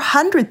and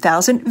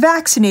 400,000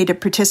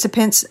 vaccinated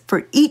participants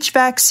for each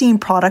vaccine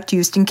product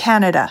used in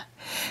Canada.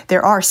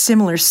 There are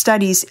similar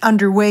studies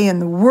underway in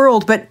the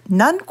world, but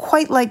none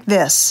quite like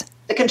this.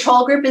 The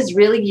control group is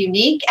really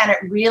unique, and it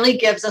really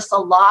gives us a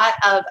lot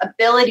of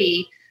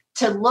ability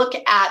to look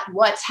at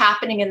what's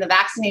happening in the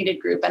vaccinated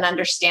group and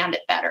understand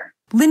it better.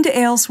 Linda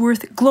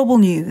Aylesworth, Global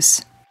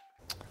News.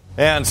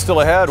 And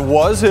still ahead,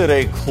 was it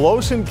a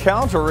close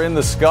encounter in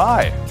the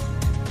sky?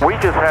 We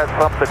just had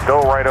something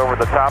go right over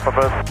the top of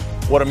us.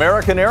 What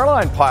American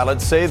airline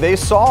pilots say they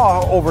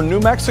saw over New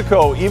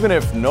Mexico, even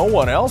if no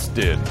one else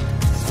did.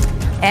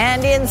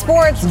 And in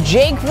sports,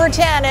 Jake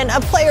Virtanen,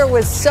 a player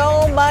with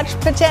so much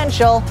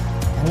potential,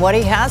 and what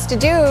he has to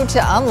do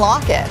to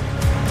unlock it.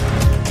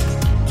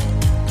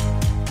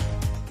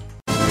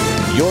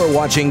 You're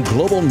watching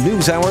Global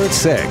News Hour at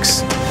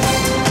 6.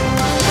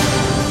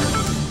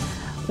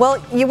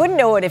 Well, you wouldn't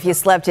know it if you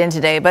slept in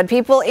today, but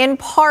people in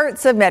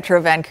parts of Metro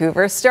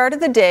Vancouver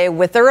started the day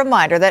with a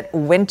reminder that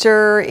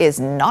winter is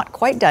not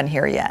quite done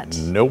here yet.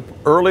 Nope.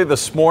 Early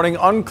this morning,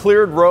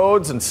 uncleared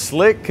roads and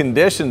slick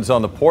conditions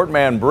on the Port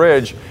Mann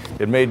Bridge.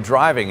 It made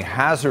driving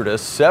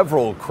hazardous.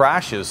 Several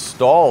crashes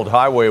stalled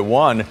Highway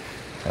 1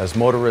 as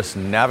motorists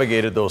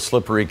navigated those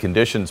slippery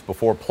conditions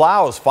before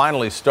plows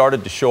finally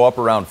started to show up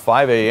around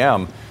 5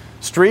 a.m.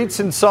 Streets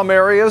in some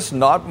areas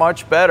not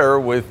much better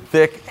with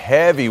thick,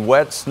 heavy,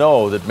 wet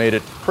snow that made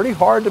it pretty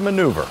hard to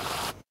maneuver.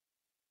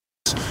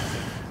 It's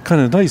kind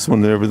of nice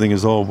when everything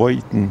is all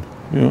white and,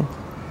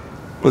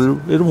 but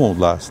it won't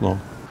last long.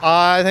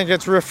 I think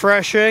it's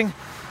refreshing.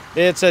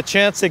 It's a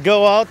chance to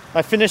go out.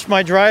 I finished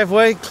my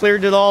driveway,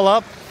 cleared it all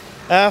up.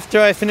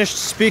 After I finished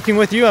speaking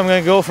with you, I'm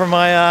going to go for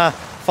my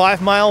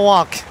 5-mile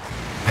walk.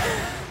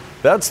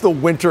 That's the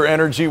winter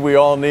energy we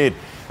all need.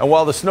 And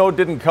while the snow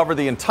didn't cover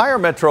the entire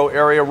metro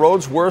area,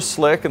 roads were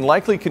slick and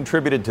likely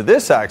contributed to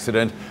this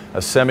accident,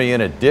 a semi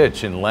in a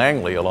ditch in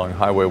Langley along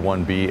Highway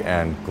 1B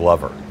and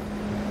Glover.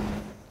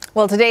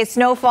 Well, today's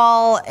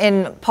snowfall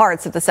in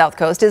parts of the South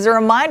Coast is a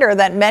reminder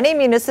that many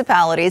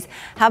municipalities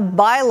have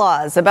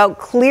bylaws about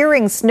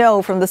clearing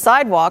snow from the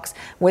sidewalks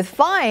with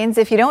fines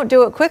if you don't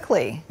do it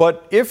quickly.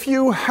 But if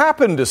you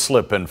happen to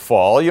slip and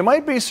fall, you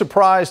might be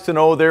surprised to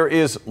know there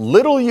is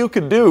little you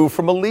could do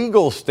from a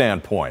legal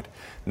standpoint,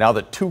 now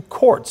that 2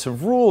 courts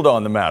have ruled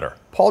on the matter.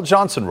 Paul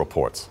Johnson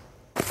reports.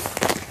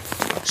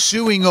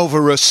 Suing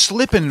over a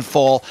slip and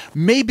fall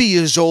may be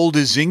as old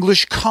as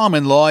English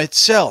common law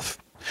itself.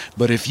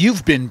 But if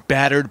you've been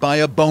battered by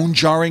a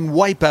bone-jarring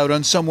wipeout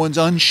on someone's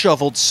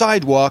unshoveled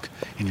sidewalk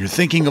and you're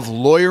thinking of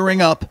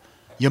lawyering up,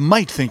 you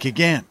might think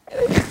again.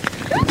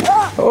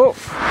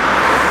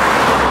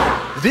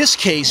 This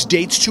case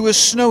dates to a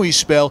snowy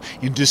spell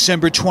in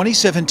December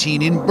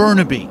 2017 in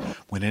Burnaby,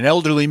 when an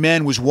elderly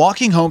man was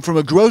walking home from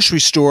a grocery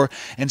store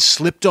and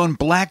slipped on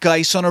black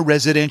ice on a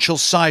residential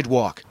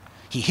sidewalk.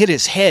 He hit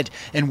his head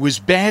and was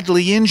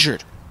badly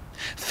injured.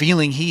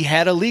 Feeling he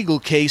had a legal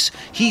case,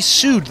 he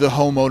sued the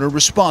homeowner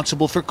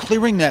responsible for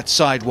clearing that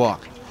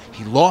sidewalk.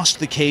 He lost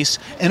the case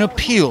and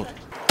appealed.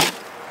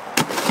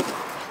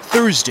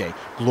 Thursday,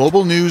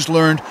 Global News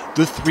learned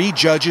the 3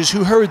 judges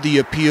who heard the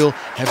appeal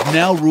have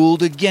now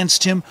ruled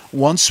against him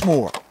once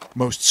more,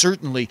 most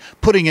certainly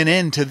putting an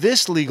end to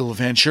this legal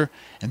venture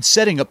and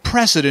setting a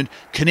precedent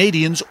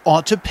Canadians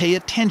ought to pay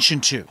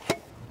attention to.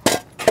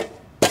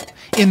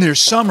 In their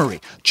summary,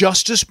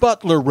 Justice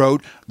Butler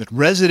wrote that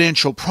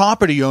residential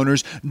property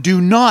owners do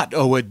not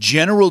owe a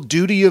general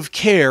duty of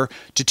care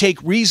to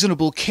take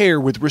reasonable care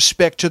with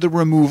respect to the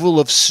removal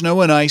of snow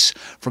and ice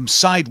from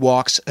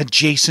sidewalks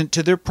adjacent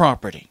to their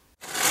property.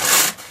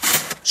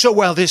 So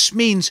while this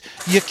means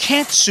you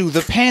can't sue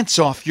the pants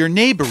off your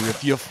neighbor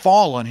if you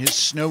fall on his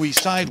snowy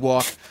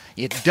sidewalk,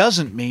 it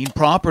doesn't mean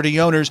property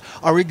owners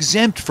are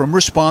exempt from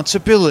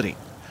responsibility.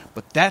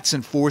 But that's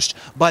enforced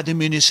by the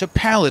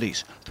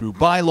municipalities through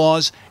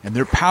bylaws and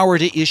their power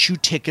to issue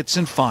tickets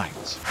and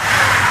fines.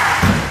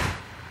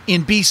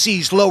 In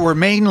BC's Lower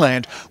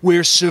Mainland,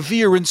 where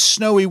severe and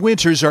snowy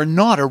winters are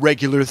not a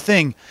regular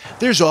thing,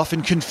 there's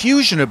often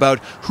confusion about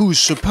who's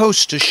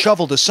supposed to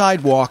shovel the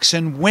sidewalks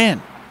and when.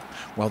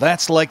 While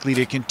that's likely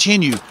to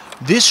continue,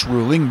 this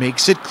ruling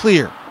makes it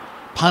clear.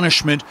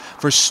 Punishment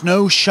for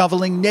snow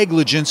shoveling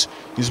negligence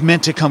is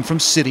meant to come from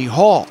City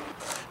Hall,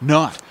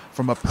 not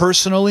from a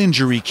personal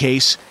injury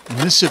case in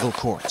the civil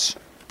courts.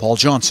 Paul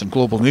Johnson,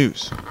 Global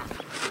News.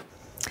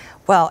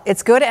 Well,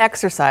 it's good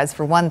exercise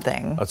for one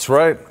thing. That's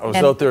right. I was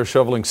out there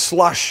shoveling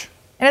slush.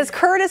 And it's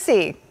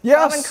courtesy.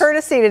 Yes. Common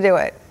courtesy to do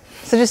it.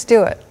 So just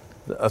do it.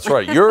 That's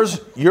right.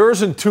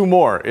 Yours and 2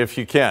 more if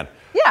you can.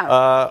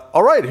 Yeah.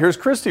 All right. Here's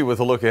Christy with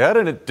a look ahead,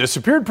 and it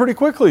disappeared pretty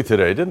quickly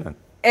today, didn't it?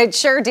 It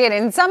sure did.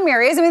 In some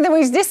areas, I mean,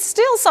 we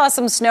still saw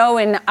some snow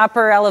in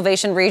upper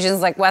elevation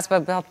regions like West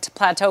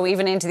Plateau,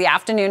 even into the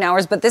afternoon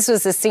hours. But this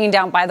was the scene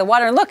down by the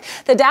water. And look,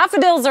 the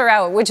daffodils are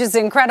out, which is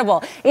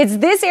incredible. It's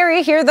this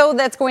area here, though,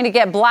 that's going to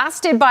get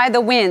blasted by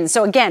the wind.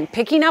 So again,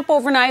 picking up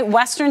overnight,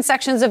 western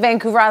sections of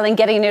Vancouver Island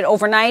getting it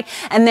overnight,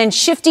 and then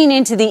shifting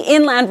into the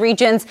inland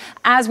regions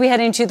as we head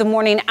into the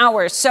morning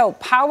hours. So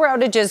power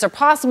outages are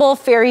possible.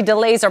 Ferry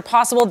delays are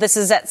possible. This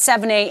is at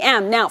 7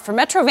 a.m. Now, for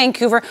Metro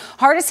Vancouver,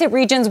 hardest hit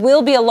regions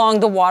will be along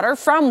the water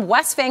from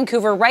West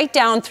Vancouver right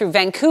down through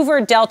Vancouver,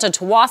 Delta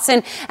to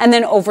Wasson, and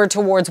then over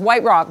towards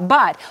White Rock.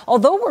 But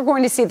although we're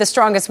going to see the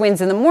strongest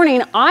winds in the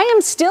morning, I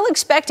am still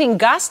expecting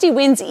gusty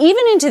winds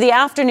even into the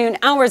afternoon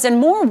hours and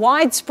more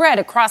widespread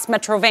across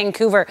Metro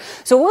Vancouver.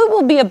 So it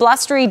will be a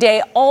blustery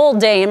day all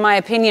day, in my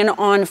opinion,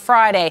 on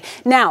Friday.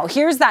 Now,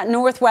 here's that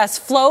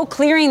northwest flow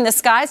clearing the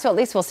sky, so at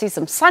least we'll see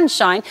some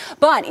sunshine.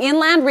 But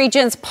inland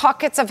regions,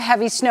 pockets of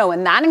heavy snow,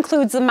 and that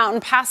includes the mountain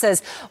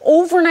passes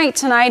overnight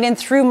tonight and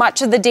through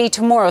much of the day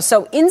tomorrow.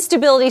 So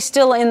instability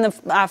still in the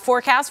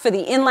forecast for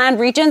the inland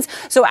regions.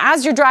 So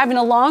as you're driving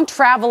along,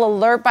 travel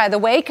alert, by the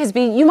way, because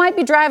you might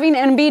be driving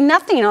and be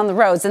nothing on the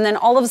roads. And then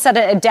all of a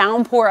sudden a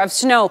downpour of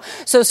snow.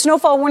 So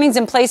snowfall warnings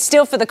in place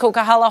still for the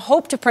Coquihalla,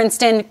 Hope to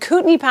Princeton,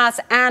 Kootenay Pass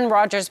and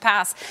Rogers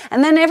Pass.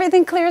 And then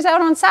everything clears out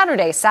on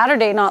Saturday.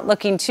 Saturday not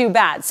looking too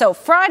bad. So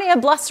Friday a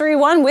blustery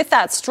one with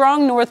that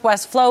strong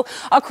northwest flow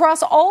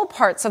across all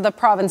parts of the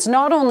province,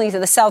 not only to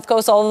the south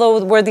coast,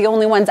 although we're the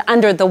only ones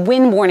under the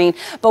wind warning,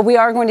 but we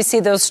are going to see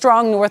those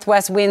strong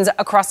northwest winds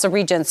across the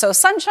region. So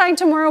sunshine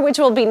tomorrow, which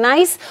will be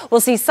nice.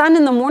 We'll see sun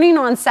in the morning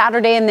on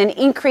Saturday and then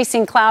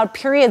increasing cloud,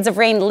 periods of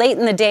rain late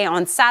in the day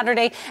on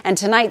Saturday. And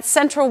tonight's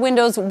Central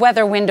Windows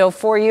weather window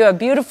for you. A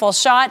beautiful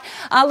shot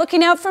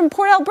looking out from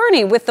Port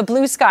Alberni with the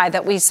blue sky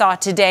that we saw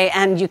today.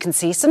 And you can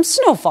see some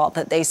snowfall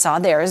that they saw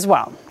there as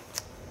well.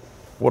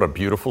 What a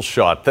beautiful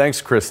shot.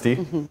 Thanks, Christy.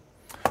 Mm-hmm.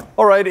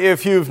 All right,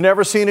 if you've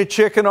never seen a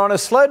chicken on a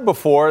sled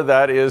before,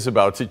 that is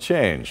about to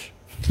change.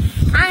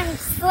 I'm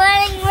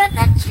sledding with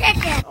a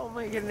chicken. Oh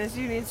my goodness,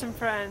 you need some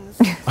friends.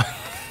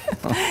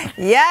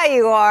 Yeah,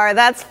 you are.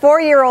 That's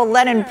 4-year-old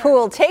Lennon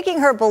Poole taking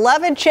her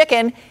beloved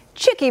chicken,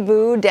 Chicky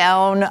Boo,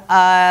 down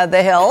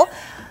the hill.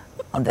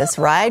 on this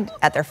ride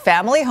at their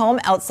family home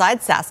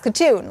outside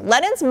Saskatoon.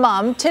 Lennon's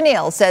mom,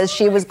 Tennille, says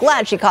she was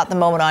glad she caught the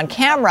moment on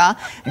camera,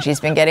 and she's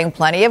been getting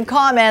plenty of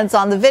comments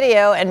on the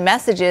video and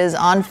messages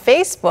on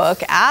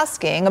Facebook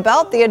asking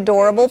about the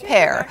adorable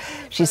pair.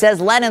 She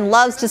says Lennon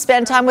loves to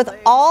spend time with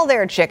all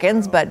their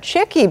chickens, but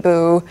Chicky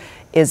Boo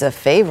is a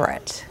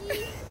favorite.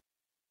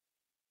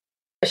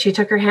 She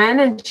took her hen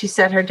and she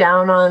set her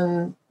down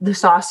on the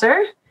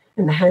saucer,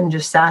 and the hen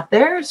just sat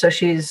there. So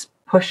she's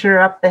pushing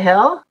her up the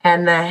hill,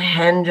 and the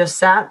hen just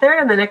sat there.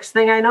 And the next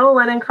thing I know,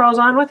 Lennon crawls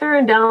on with her,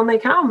 and down they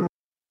come.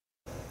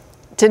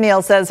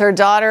 Tennille says her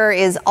daughter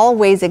is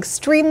always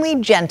extremely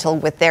gentle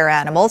with their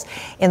animals.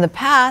 In the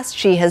past,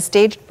 she has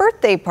staged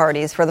birthday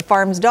parties for the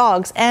farm's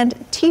dogs and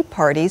tea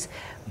parties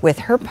with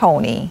her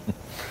pony.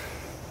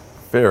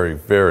 Very,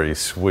 very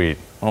sweet.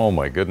 Oh,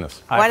 my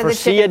goodness. I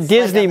foresee a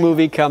Disney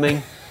movie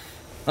coming.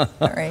 All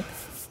right.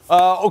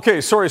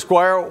 Okay, sorry,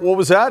 Squire. What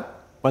was that?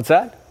 What's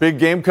that? Big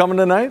game coming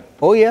tonight?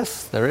 Oh,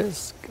 yes, there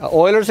is.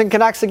 Oilers and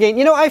Canucks again.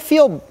 You know, I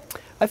feel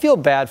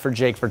bad for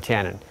Jake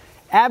Virtanen.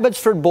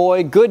 Abbotsford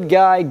boy, good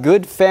guy,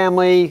 good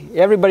family.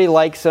 Everybody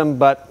likes him.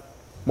 But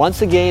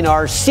once again,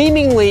 our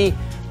seemingly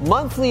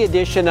monthly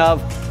edition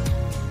of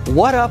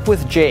What Up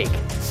with Jake.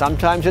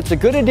 Sometimes it's a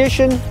good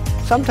edition,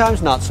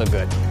 sometimes not so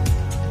good.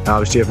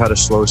 Obviously, I've had a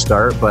slow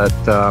start, but,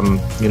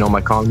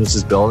 my confidence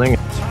is building.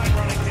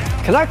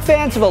 Canuck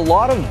fans have a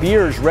lot of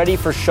beers ready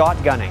for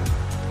shotgunning,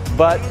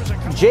 but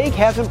Jake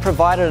hasn't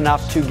provided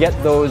enough to get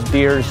those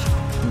beers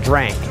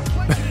drank.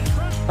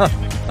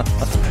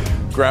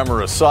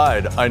 Grammar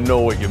aside, I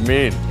know what you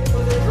mean.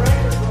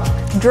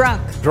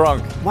 Drunk.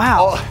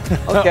 Wow.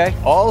 Okay.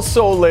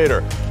 Also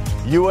later,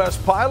 U.S.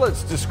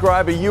 pilots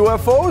describe a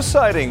UFO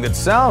sighting that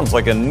sounds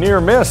like a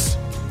near miss.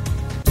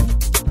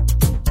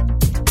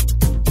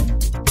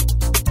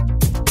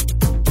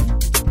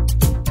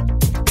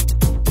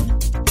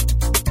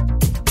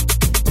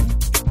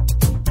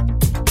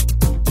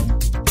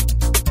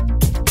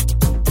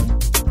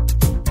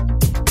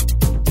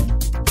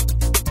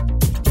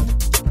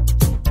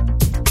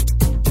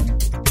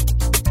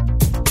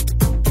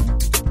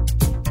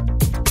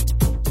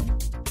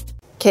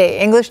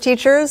 Okay, English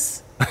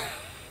teachers,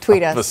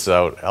 tweet us. Help us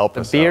out.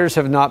 The beers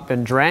have not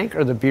been drank,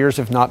 or the beers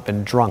have not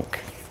been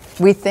drunk.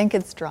 We think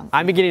it's drunk.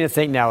 I'm beginning to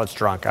think now it's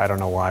drunk. I don't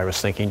know why I was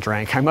thinking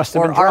drank. I must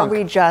have been drunk. Or are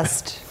we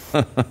just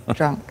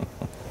drunk?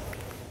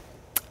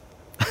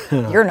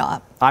 You're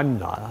not. I'm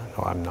not.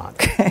 No, I'm not.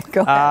 Okay,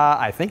 go ahead.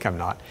 I think I'm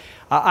not.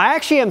 I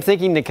actually am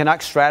thinking the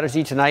Canucks'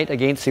 strategy tonight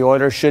against the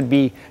Oilers should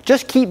be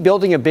just keep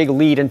building a big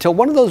lead until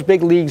one of those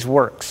big leads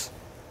works.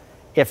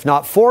 If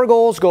not 4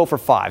 goals, go for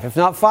 5. If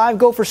not 5,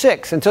 go for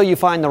 6 until you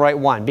find the right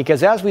one.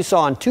 Because as we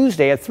saw on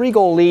Tuesday, a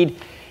 3-goal lead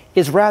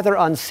is rather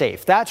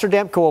unsafe. Thatcher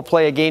Demko will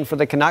play again for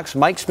the Canucks.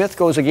 Mike Smith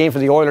goes again for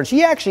the Oilers.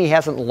 He actually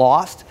hasn't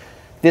lost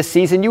this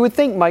season. You would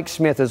think Mike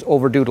Smith is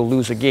overdue to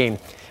lose a game.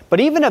 But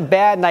even a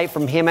bad night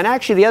from him, and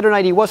actually the other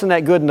night he wasn't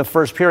that good in the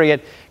first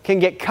period, can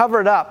get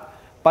covered up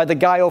by the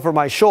guy over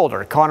my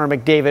shoulder, Connor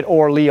McDavid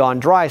or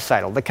Leon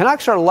Draisaitl. The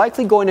Canucks are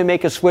likely going to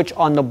make a switch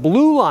on the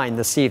blue line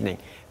this evening.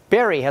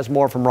 Barry has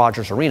more from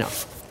Rogers Arena.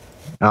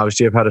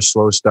 Obviously, I've had a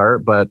slow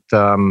start, but,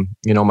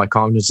 my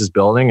confidence is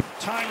building.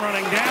 Time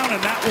running down,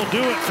 and that will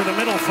do it for the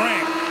middle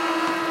frame.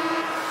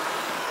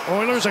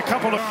 Oilers a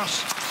couple of...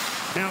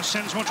 Now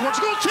sends one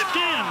towards goal, tipped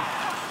in.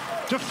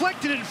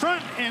 Deflected in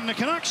front, and the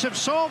Canucks have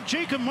solved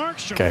Jacob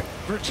Markstrom. Okay.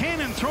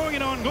 Virtanen throwing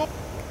it on goal.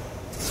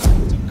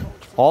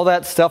 All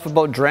that stuff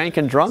about drank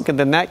and drunk, and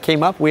then that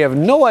came up. We have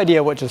no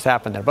idea what just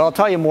happened there, but I'll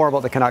tell you more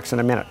about the Canucks in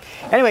a minute.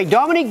 Anyway,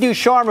 Dominique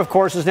Ducharme, of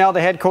course, is now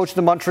the head coach of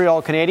the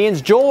Montreal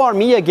Canadiens. Joel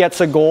Armia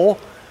gets a goal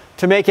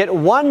to make it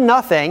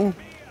 1-0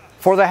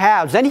 for the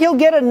Habs. Then he'll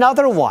get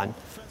another one.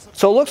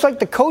 So it looks like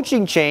the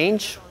coaching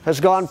change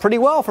has gone pretty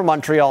well for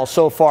Montreal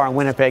so far in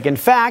Winnipeg. In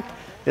fact,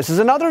 this is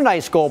another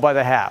nice goal by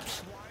the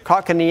Habs.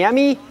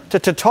 Kotkaniemi to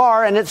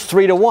Tatar, and it's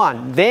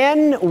 3-1.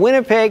 Then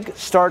Winnipeg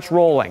starts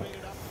rolling.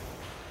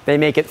 They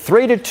make it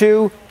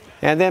 3-2,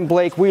 and then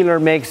Blake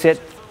Wheeler makes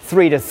it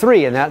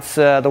 3-3, and that's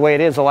the way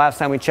it is the last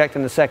time we checked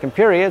in the second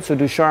period. So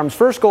Ducharme's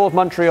first goal of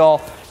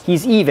Montreal,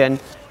 he's even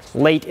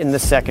late in the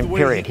second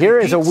period. Here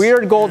is a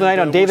weird goal tonight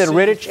on David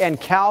Rittich and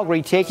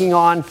Calgary taking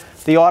on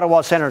the Ottawa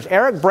Senators.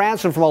 Eric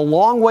Branson from a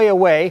long way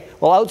away,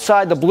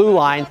 outside the blue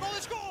line.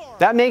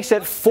 That makes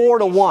it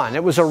 4-1.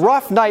 It was a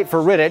rough night for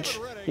Rittich.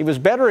 He was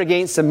better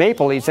against the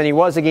Maple Leafs than he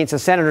was against the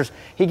Senators.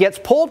 He gets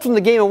pulled from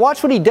the game, and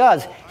watch what he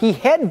does. He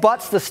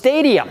headbutts the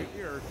stadium.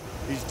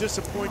 He's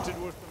disappointed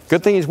with...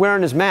 Good thing he's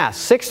wearing his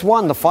mask.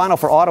 6-1, the final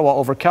for Ottawa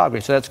over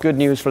Calgary, so that's good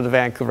news for the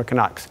Vancouver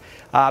Canucks.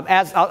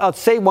 I'll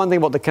say one thing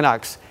about the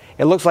Canucks.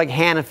 It looks like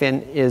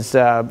Hanifin is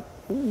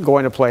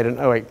going to play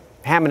tonight.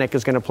 Hamonic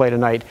is going to play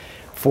tonight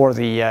for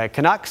the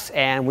Canucks,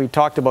 and we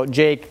talked about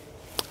Jake.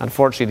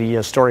 Unfortunately,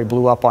 the story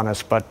blew up on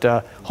us, but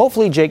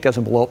hopefully Jake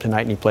doesn't blow up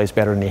tonight and he plays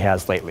better than he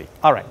has lately.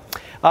 All right.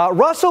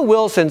 Russell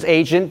Wilson's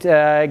agent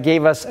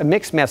gave us a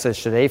mixed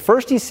message today.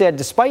 First, he said,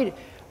 despite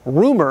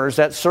rumors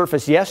that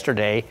surfaced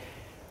yesterday,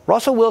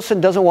 Russell Wilson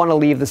doesn't want to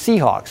leave the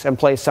Seahawks and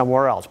play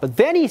somewhere else. But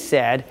then he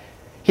said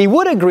he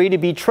would agree to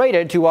be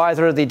traded to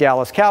either the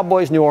Dallas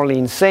Cowboys, New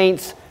Orleans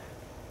Saints,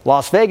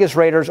 Las Vegas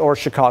Raiders, or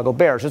Chicago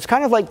Bears. It's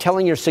kind of like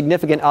telling your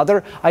significant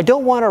other, I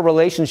don't want our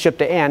relationship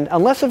to end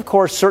unless, of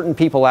course, certain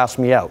people ask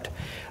me out.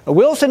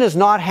 Wilson is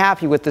not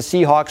happy with the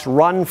Seahawks'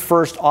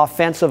 run-first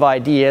offensive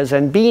ideas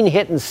and being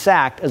hit and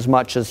sacked as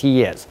much as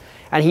he is.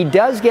 And he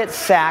does get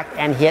sacked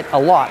and hit a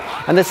lot.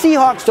 And the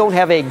Seahawks don't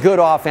have a good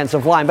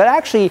offensive line, but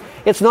actually,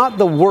 it's not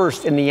the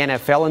worst in the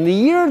NFL. In the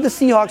year the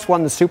Seahawks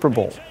won the Super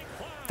Bowl,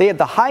 they had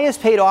the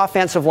highest paid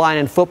offensive line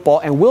in football,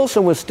 and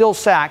Wilson was still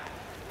sacked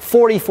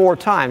 44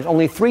 times,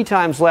 only 3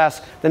 times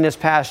less than this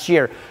past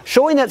year,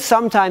 showing that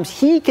sometimes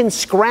he can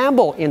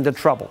scramble into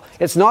trouble.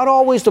 It's not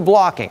always the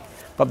blocking,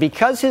 but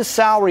because his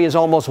salary is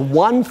almost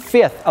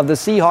 1/5 of the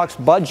Seahawks'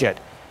 budget,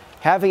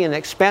 having an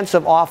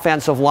expensive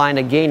offensive line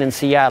again in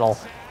Seattle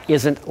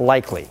isn't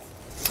likely.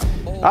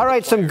 All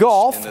right, some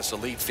golf.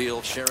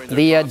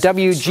 The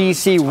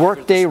WGC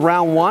Workday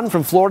Round 1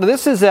 from Florida.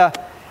 This is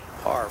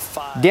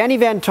Danny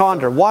Van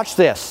Tonder. Watch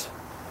this.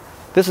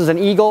 This is an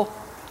eagle.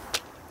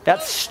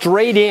 That's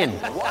straight in.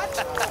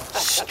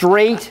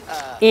 Straight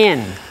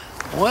in.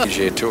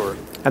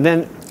 And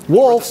then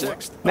Wolf,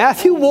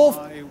 Matthew Wolf,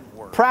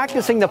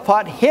 practicing the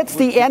putt, hits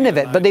the end of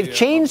it, but they've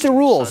changed the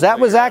rules. That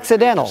was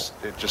accidental.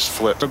 It just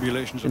flipped.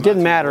 It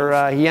didn't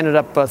matter. He ended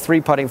up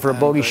 3-putting for a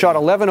bogey. Shot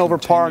 11 over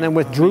par and then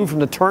withdrew from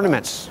the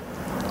tournament.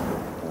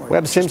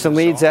 Webb Simpson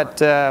leads at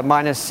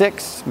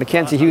 -6.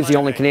 Mackenzie Hughes, the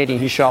only Canadian,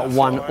 he shot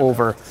 1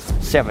 over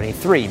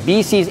 73.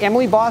 BC's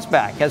Emily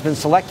Bosbach has been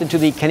selected to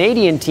the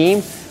Canadian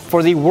team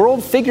for the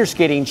World Figure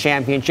Skating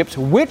Championships,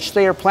 which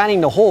they are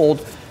planning to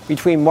hold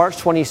between March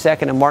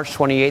 22nd and March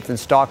 28th in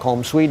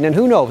Stockholm, Sweden. And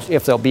who knows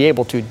if they'll be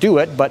able to do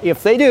it, but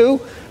if they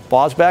do,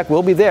 Bosbach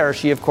will be there.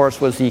 She, of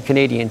course, was the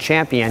Canadian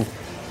champion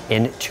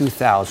in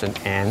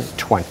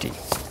 2020.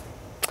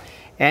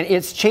 And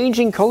it's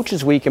changing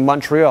coaches week in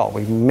Montreal.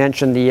 We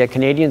mentioned the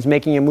Canadians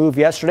making a move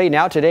yesterday.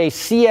 Now today,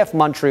 CF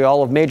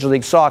Montreal of Major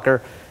League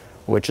Soccer,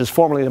 which is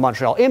formerly the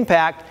Montreal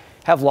Impact,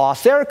 have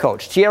lost their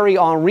coach. Thierry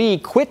Henry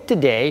quit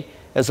today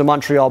as the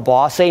Montreal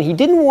boss, saying he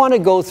didn't want to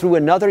go through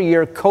another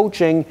year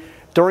coaching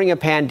during a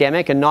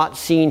pandemic and not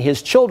seeing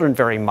his children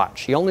very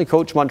much. He only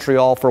coached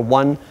Montreal for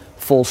 1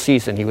 full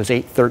season. He was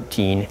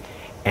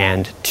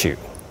 8-13-2.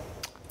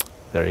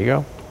 There you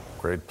go.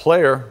 Great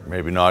player,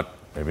 maybe not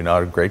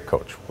a great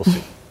coach. We'll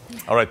see.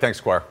 All right, thanks,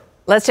 Squire.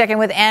 Let's check in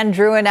with Ann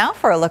Drewen now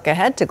for a look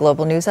ahead to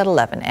Global News at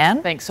 11.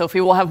 Ann? Thanks,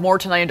 Sophie. We'll have more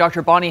tonight on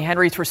Dr. Bonnie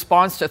Henry's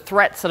response to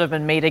threats that have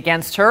been made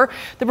against her.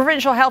 The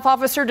provincial health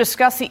officer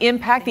discussed the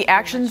impact the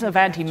actions of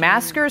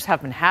anti-maskers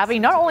have been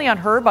having, not only on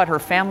her, but her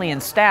family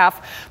and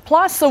staff.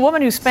 Plus, the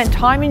woman who spent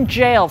time in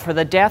jail for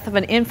the death of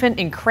an infant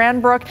in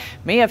Cranbrook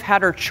may have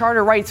had her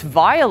charter rights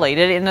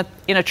violated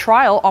in a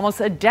trial almost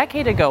a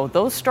decade ago.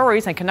 Those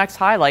stories and Canucks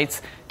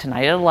highlights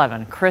tonight at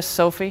 11. Chris,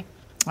 Sophie?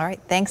 All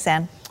right, thanks,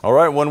 Ann. All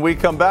right, when we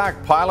come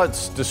back,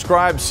 pilots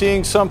describe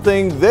seeing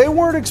something they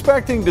weren't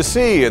expecting to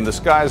see in the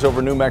skies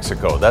over New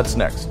Mexico. That's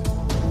next.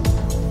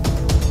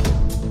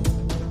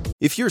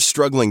 If you're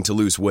struggling to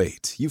lose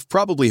weight, you've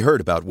probably heard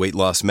about weight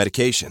loss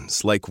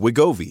medications like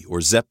Wegovy or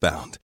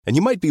Zepbound, and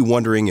you might be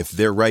wondering if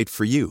they're right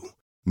for you.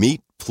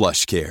 Meet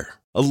PlushCare,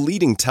 a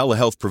leading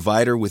telehealth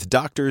provider with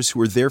doctors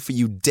who are there for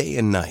you day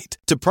and night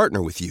to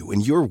partner with you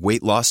in your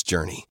weight loss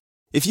journey.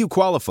 If you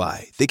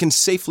qualify, they can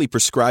safely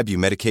prescribe you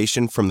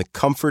medication from the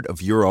comfort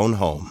of your own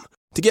home.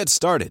 To get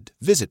started,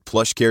 visit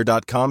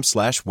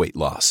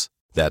plushcare.com/weightloss.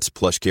 That's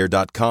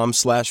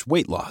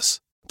plushcare.com/weightloss.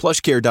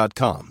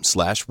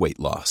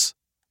 plushcare.com/weightloss.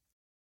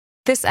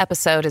 This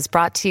episode is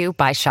brought to you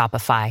by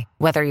Shopify.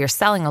 Whether you're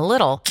selling a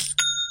little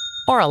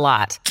or a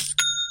lot,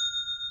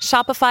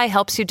 Shopify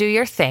helps you do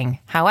your thing,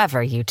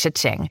 however you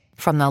cha-ching.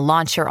 From the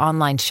launch your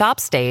online shop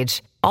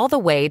stage, all the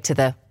way to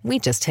the we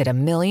just hit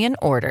 1 million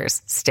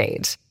orders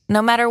stage.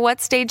 No matter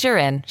what stage you're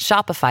in,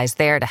 Shopify's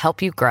there to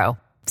help you grow.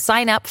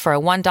 Sign up for a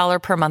 $1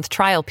 per month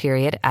trial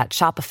period at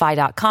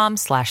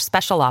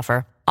shopify.com/special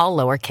offer, all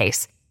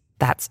lowercase.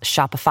 That's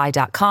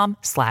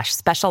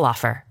shopify.com/special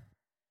offer.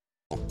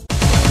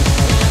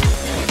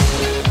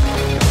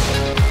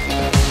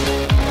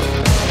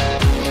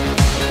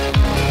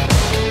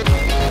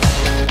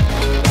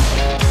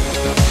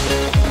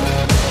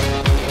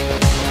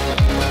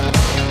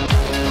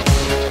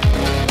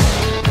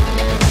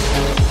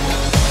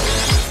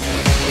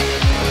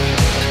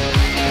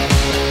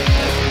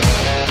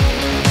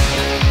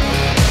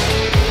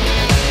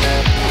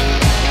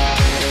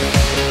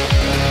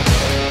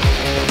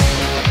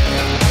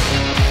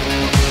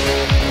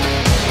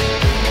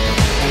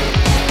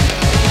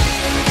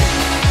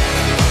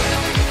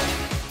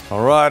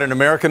 All right, an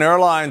American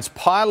Airlines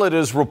pilot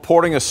is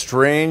reporting a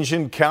strange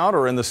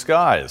encounter in the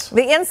skies.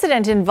 The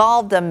incident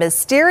involved a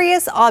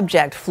mysterious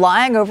object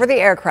flying over the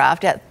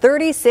aircraft at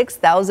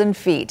 36,000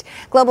 feet.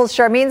 Global's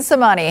Charmaine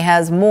Samani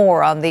has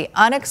more on the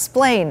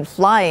unexplained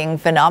flying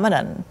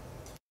phenomenon.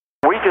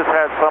 We just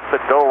had something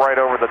go right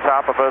over the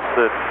top of us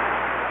that,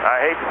 I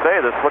hate to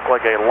say this, looked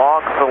like a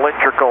long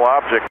cylindrical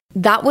object.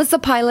 That was the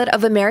pilot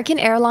of American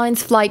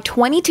Airlines Flight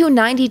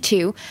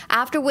 2292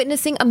 after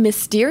witnessing a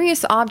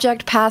mysterious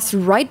object pass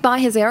right by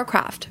his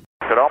aircraft.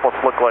 It almost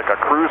looked like a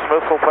cruise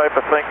missile type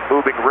of thing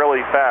moving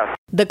really fast.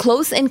 The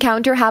close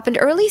encounter happened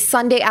early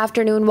Sunday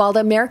afternoon while the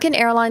American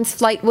Airlines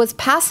flight was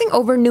passing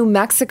over New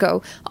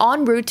Mexico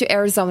en route to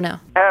Arizona.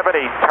 Have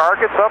any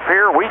targets up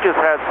here? We just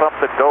had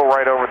something go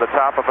right over the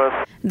top of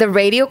us. The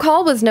radio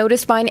call was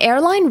noticed by an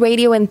airline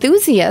radio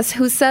enthusiast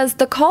who says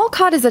the call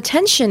caught his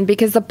attention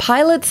because the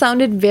pilot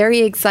sounded very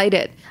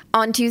excited.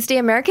 On Tuesday,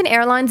 American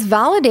Airlines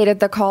validated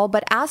the call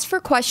but asked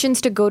for questions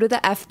to go to the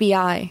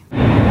FBI.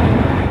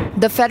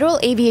 The Federal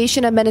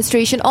Aviation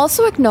Administration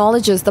also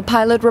acknowledges the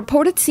pilot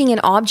reported seeing an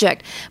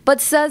object, but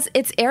says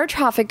its air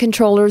traffic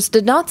controllers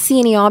did not see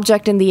any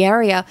object in the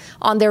area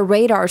on their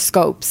radar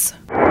scopes.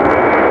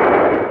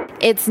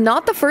 It's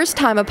not the first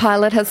time a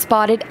pilot has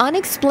spotted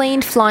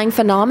unexplained flying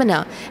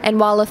phenomena, and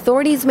while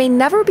authorities may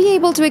never be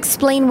able to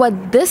explain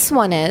what this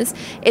one is,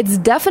 it's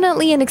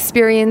definitely an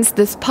experience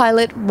this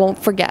pilot won't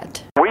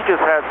forget. We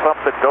just had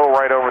something go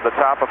right over the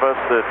top of us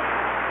that,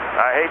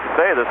 I hate to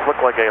say this,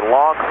 looked like a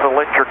long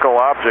cylindrical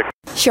object.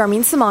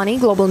 Charmaine Samani,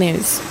 Global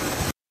News.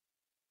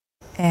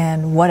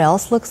 And what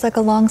else looks like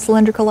a long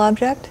cylindrical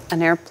object?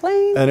 An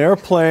airplane? An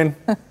airplane.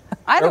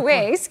 Either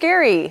way,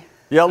 scary.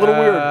 Yeah, a little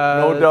weird.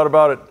 No doubt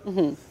about it.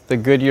 Mm-hmm. The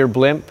Goodyear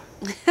blimp.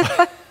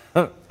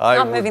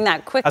 Not moving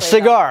that quickly. A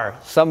cigar.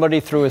 Somebody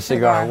threw a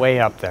cigar way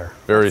up there.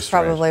 Very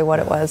strange. Probably what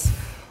it was.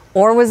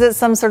 Or was it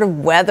some sort of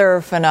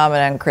weather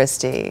phenomenon,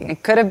 Christy?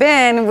 It could have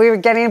been. We were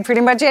getting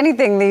pretty much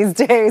anything these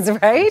days,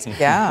 right?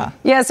 Yeah.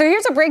 Yeah, so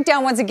here's a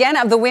breakdown once again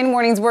of the wind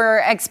warnings we're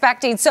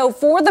expecting. So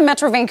for the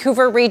Metro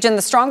Vancouver region,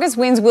 the strongest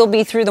winds will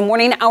be through the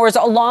morning hours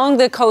along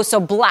the coast,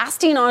 so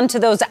blasting onto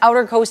those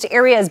outer coast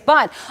areas.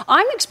 But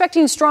I'm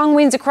expecting strong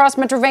winds across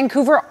Metro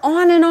Vancouver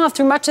on and off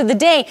through much of the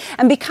day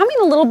and becoming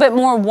a little bit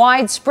more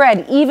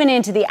widespread even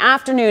into the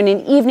afternoon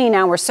and evening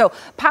hours. So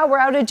power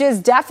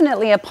outages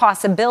definitely a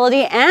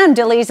possibility, and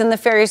delays in the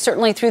ferries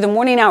certainly through the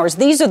morning hours.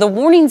 These are the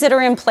warnings that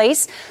are in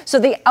place. So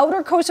the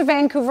outer coast of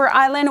Vancouver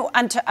Island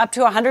up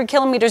to 100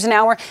 kilometers an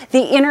hour, the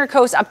inner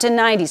coast up to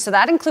 90. So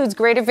that includes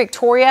Greater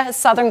Victoria,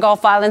 Southern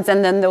Gulf Islands,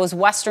 and then those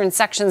western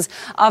sections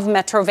of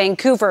Metro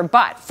Vancouver.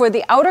 But for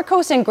the outer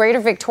coast and Greater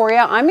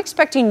Victoria, I'm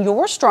expecting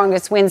your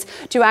strongest winds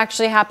to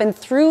actually happen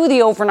through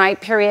the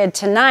overnight period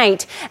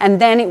tonight, and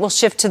then it will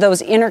shift to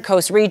those inner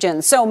coast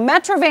regions. So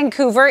Metro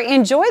Vancouver,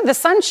 enjoy the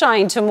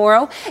sunshine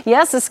tomorrow.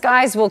 Yes, the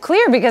skies will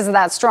clear because of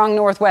that strong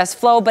northwest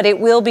flow, but it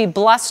will be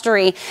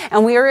blustery,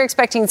 and we are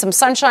expecting some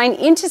sunshine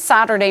into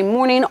Saturday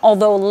morning,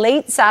 although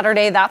late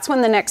Saturday, that's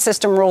when the next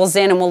system rolls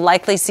in, and we'll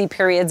likely see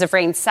periods of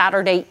rain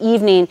Saturday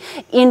evening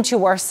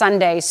into our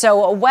Sunday.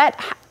 So a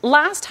wet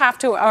last half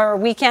to our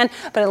weekend,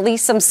 but at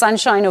least some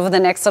sunshine over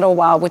the next little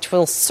while, which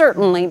will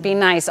certainly be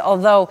nice.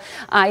 Although,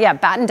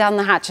 batten down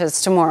the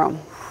hatches tomorrow.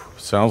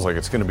 Sounds like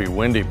it's going to be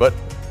windy, but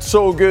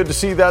so good to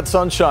see that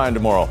sunshine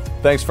tomorrow.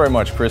 Thanks very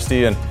much,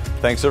 Christy, and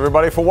thanks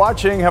everybody for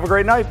watching. Have a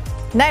great night.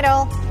 Night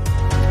all.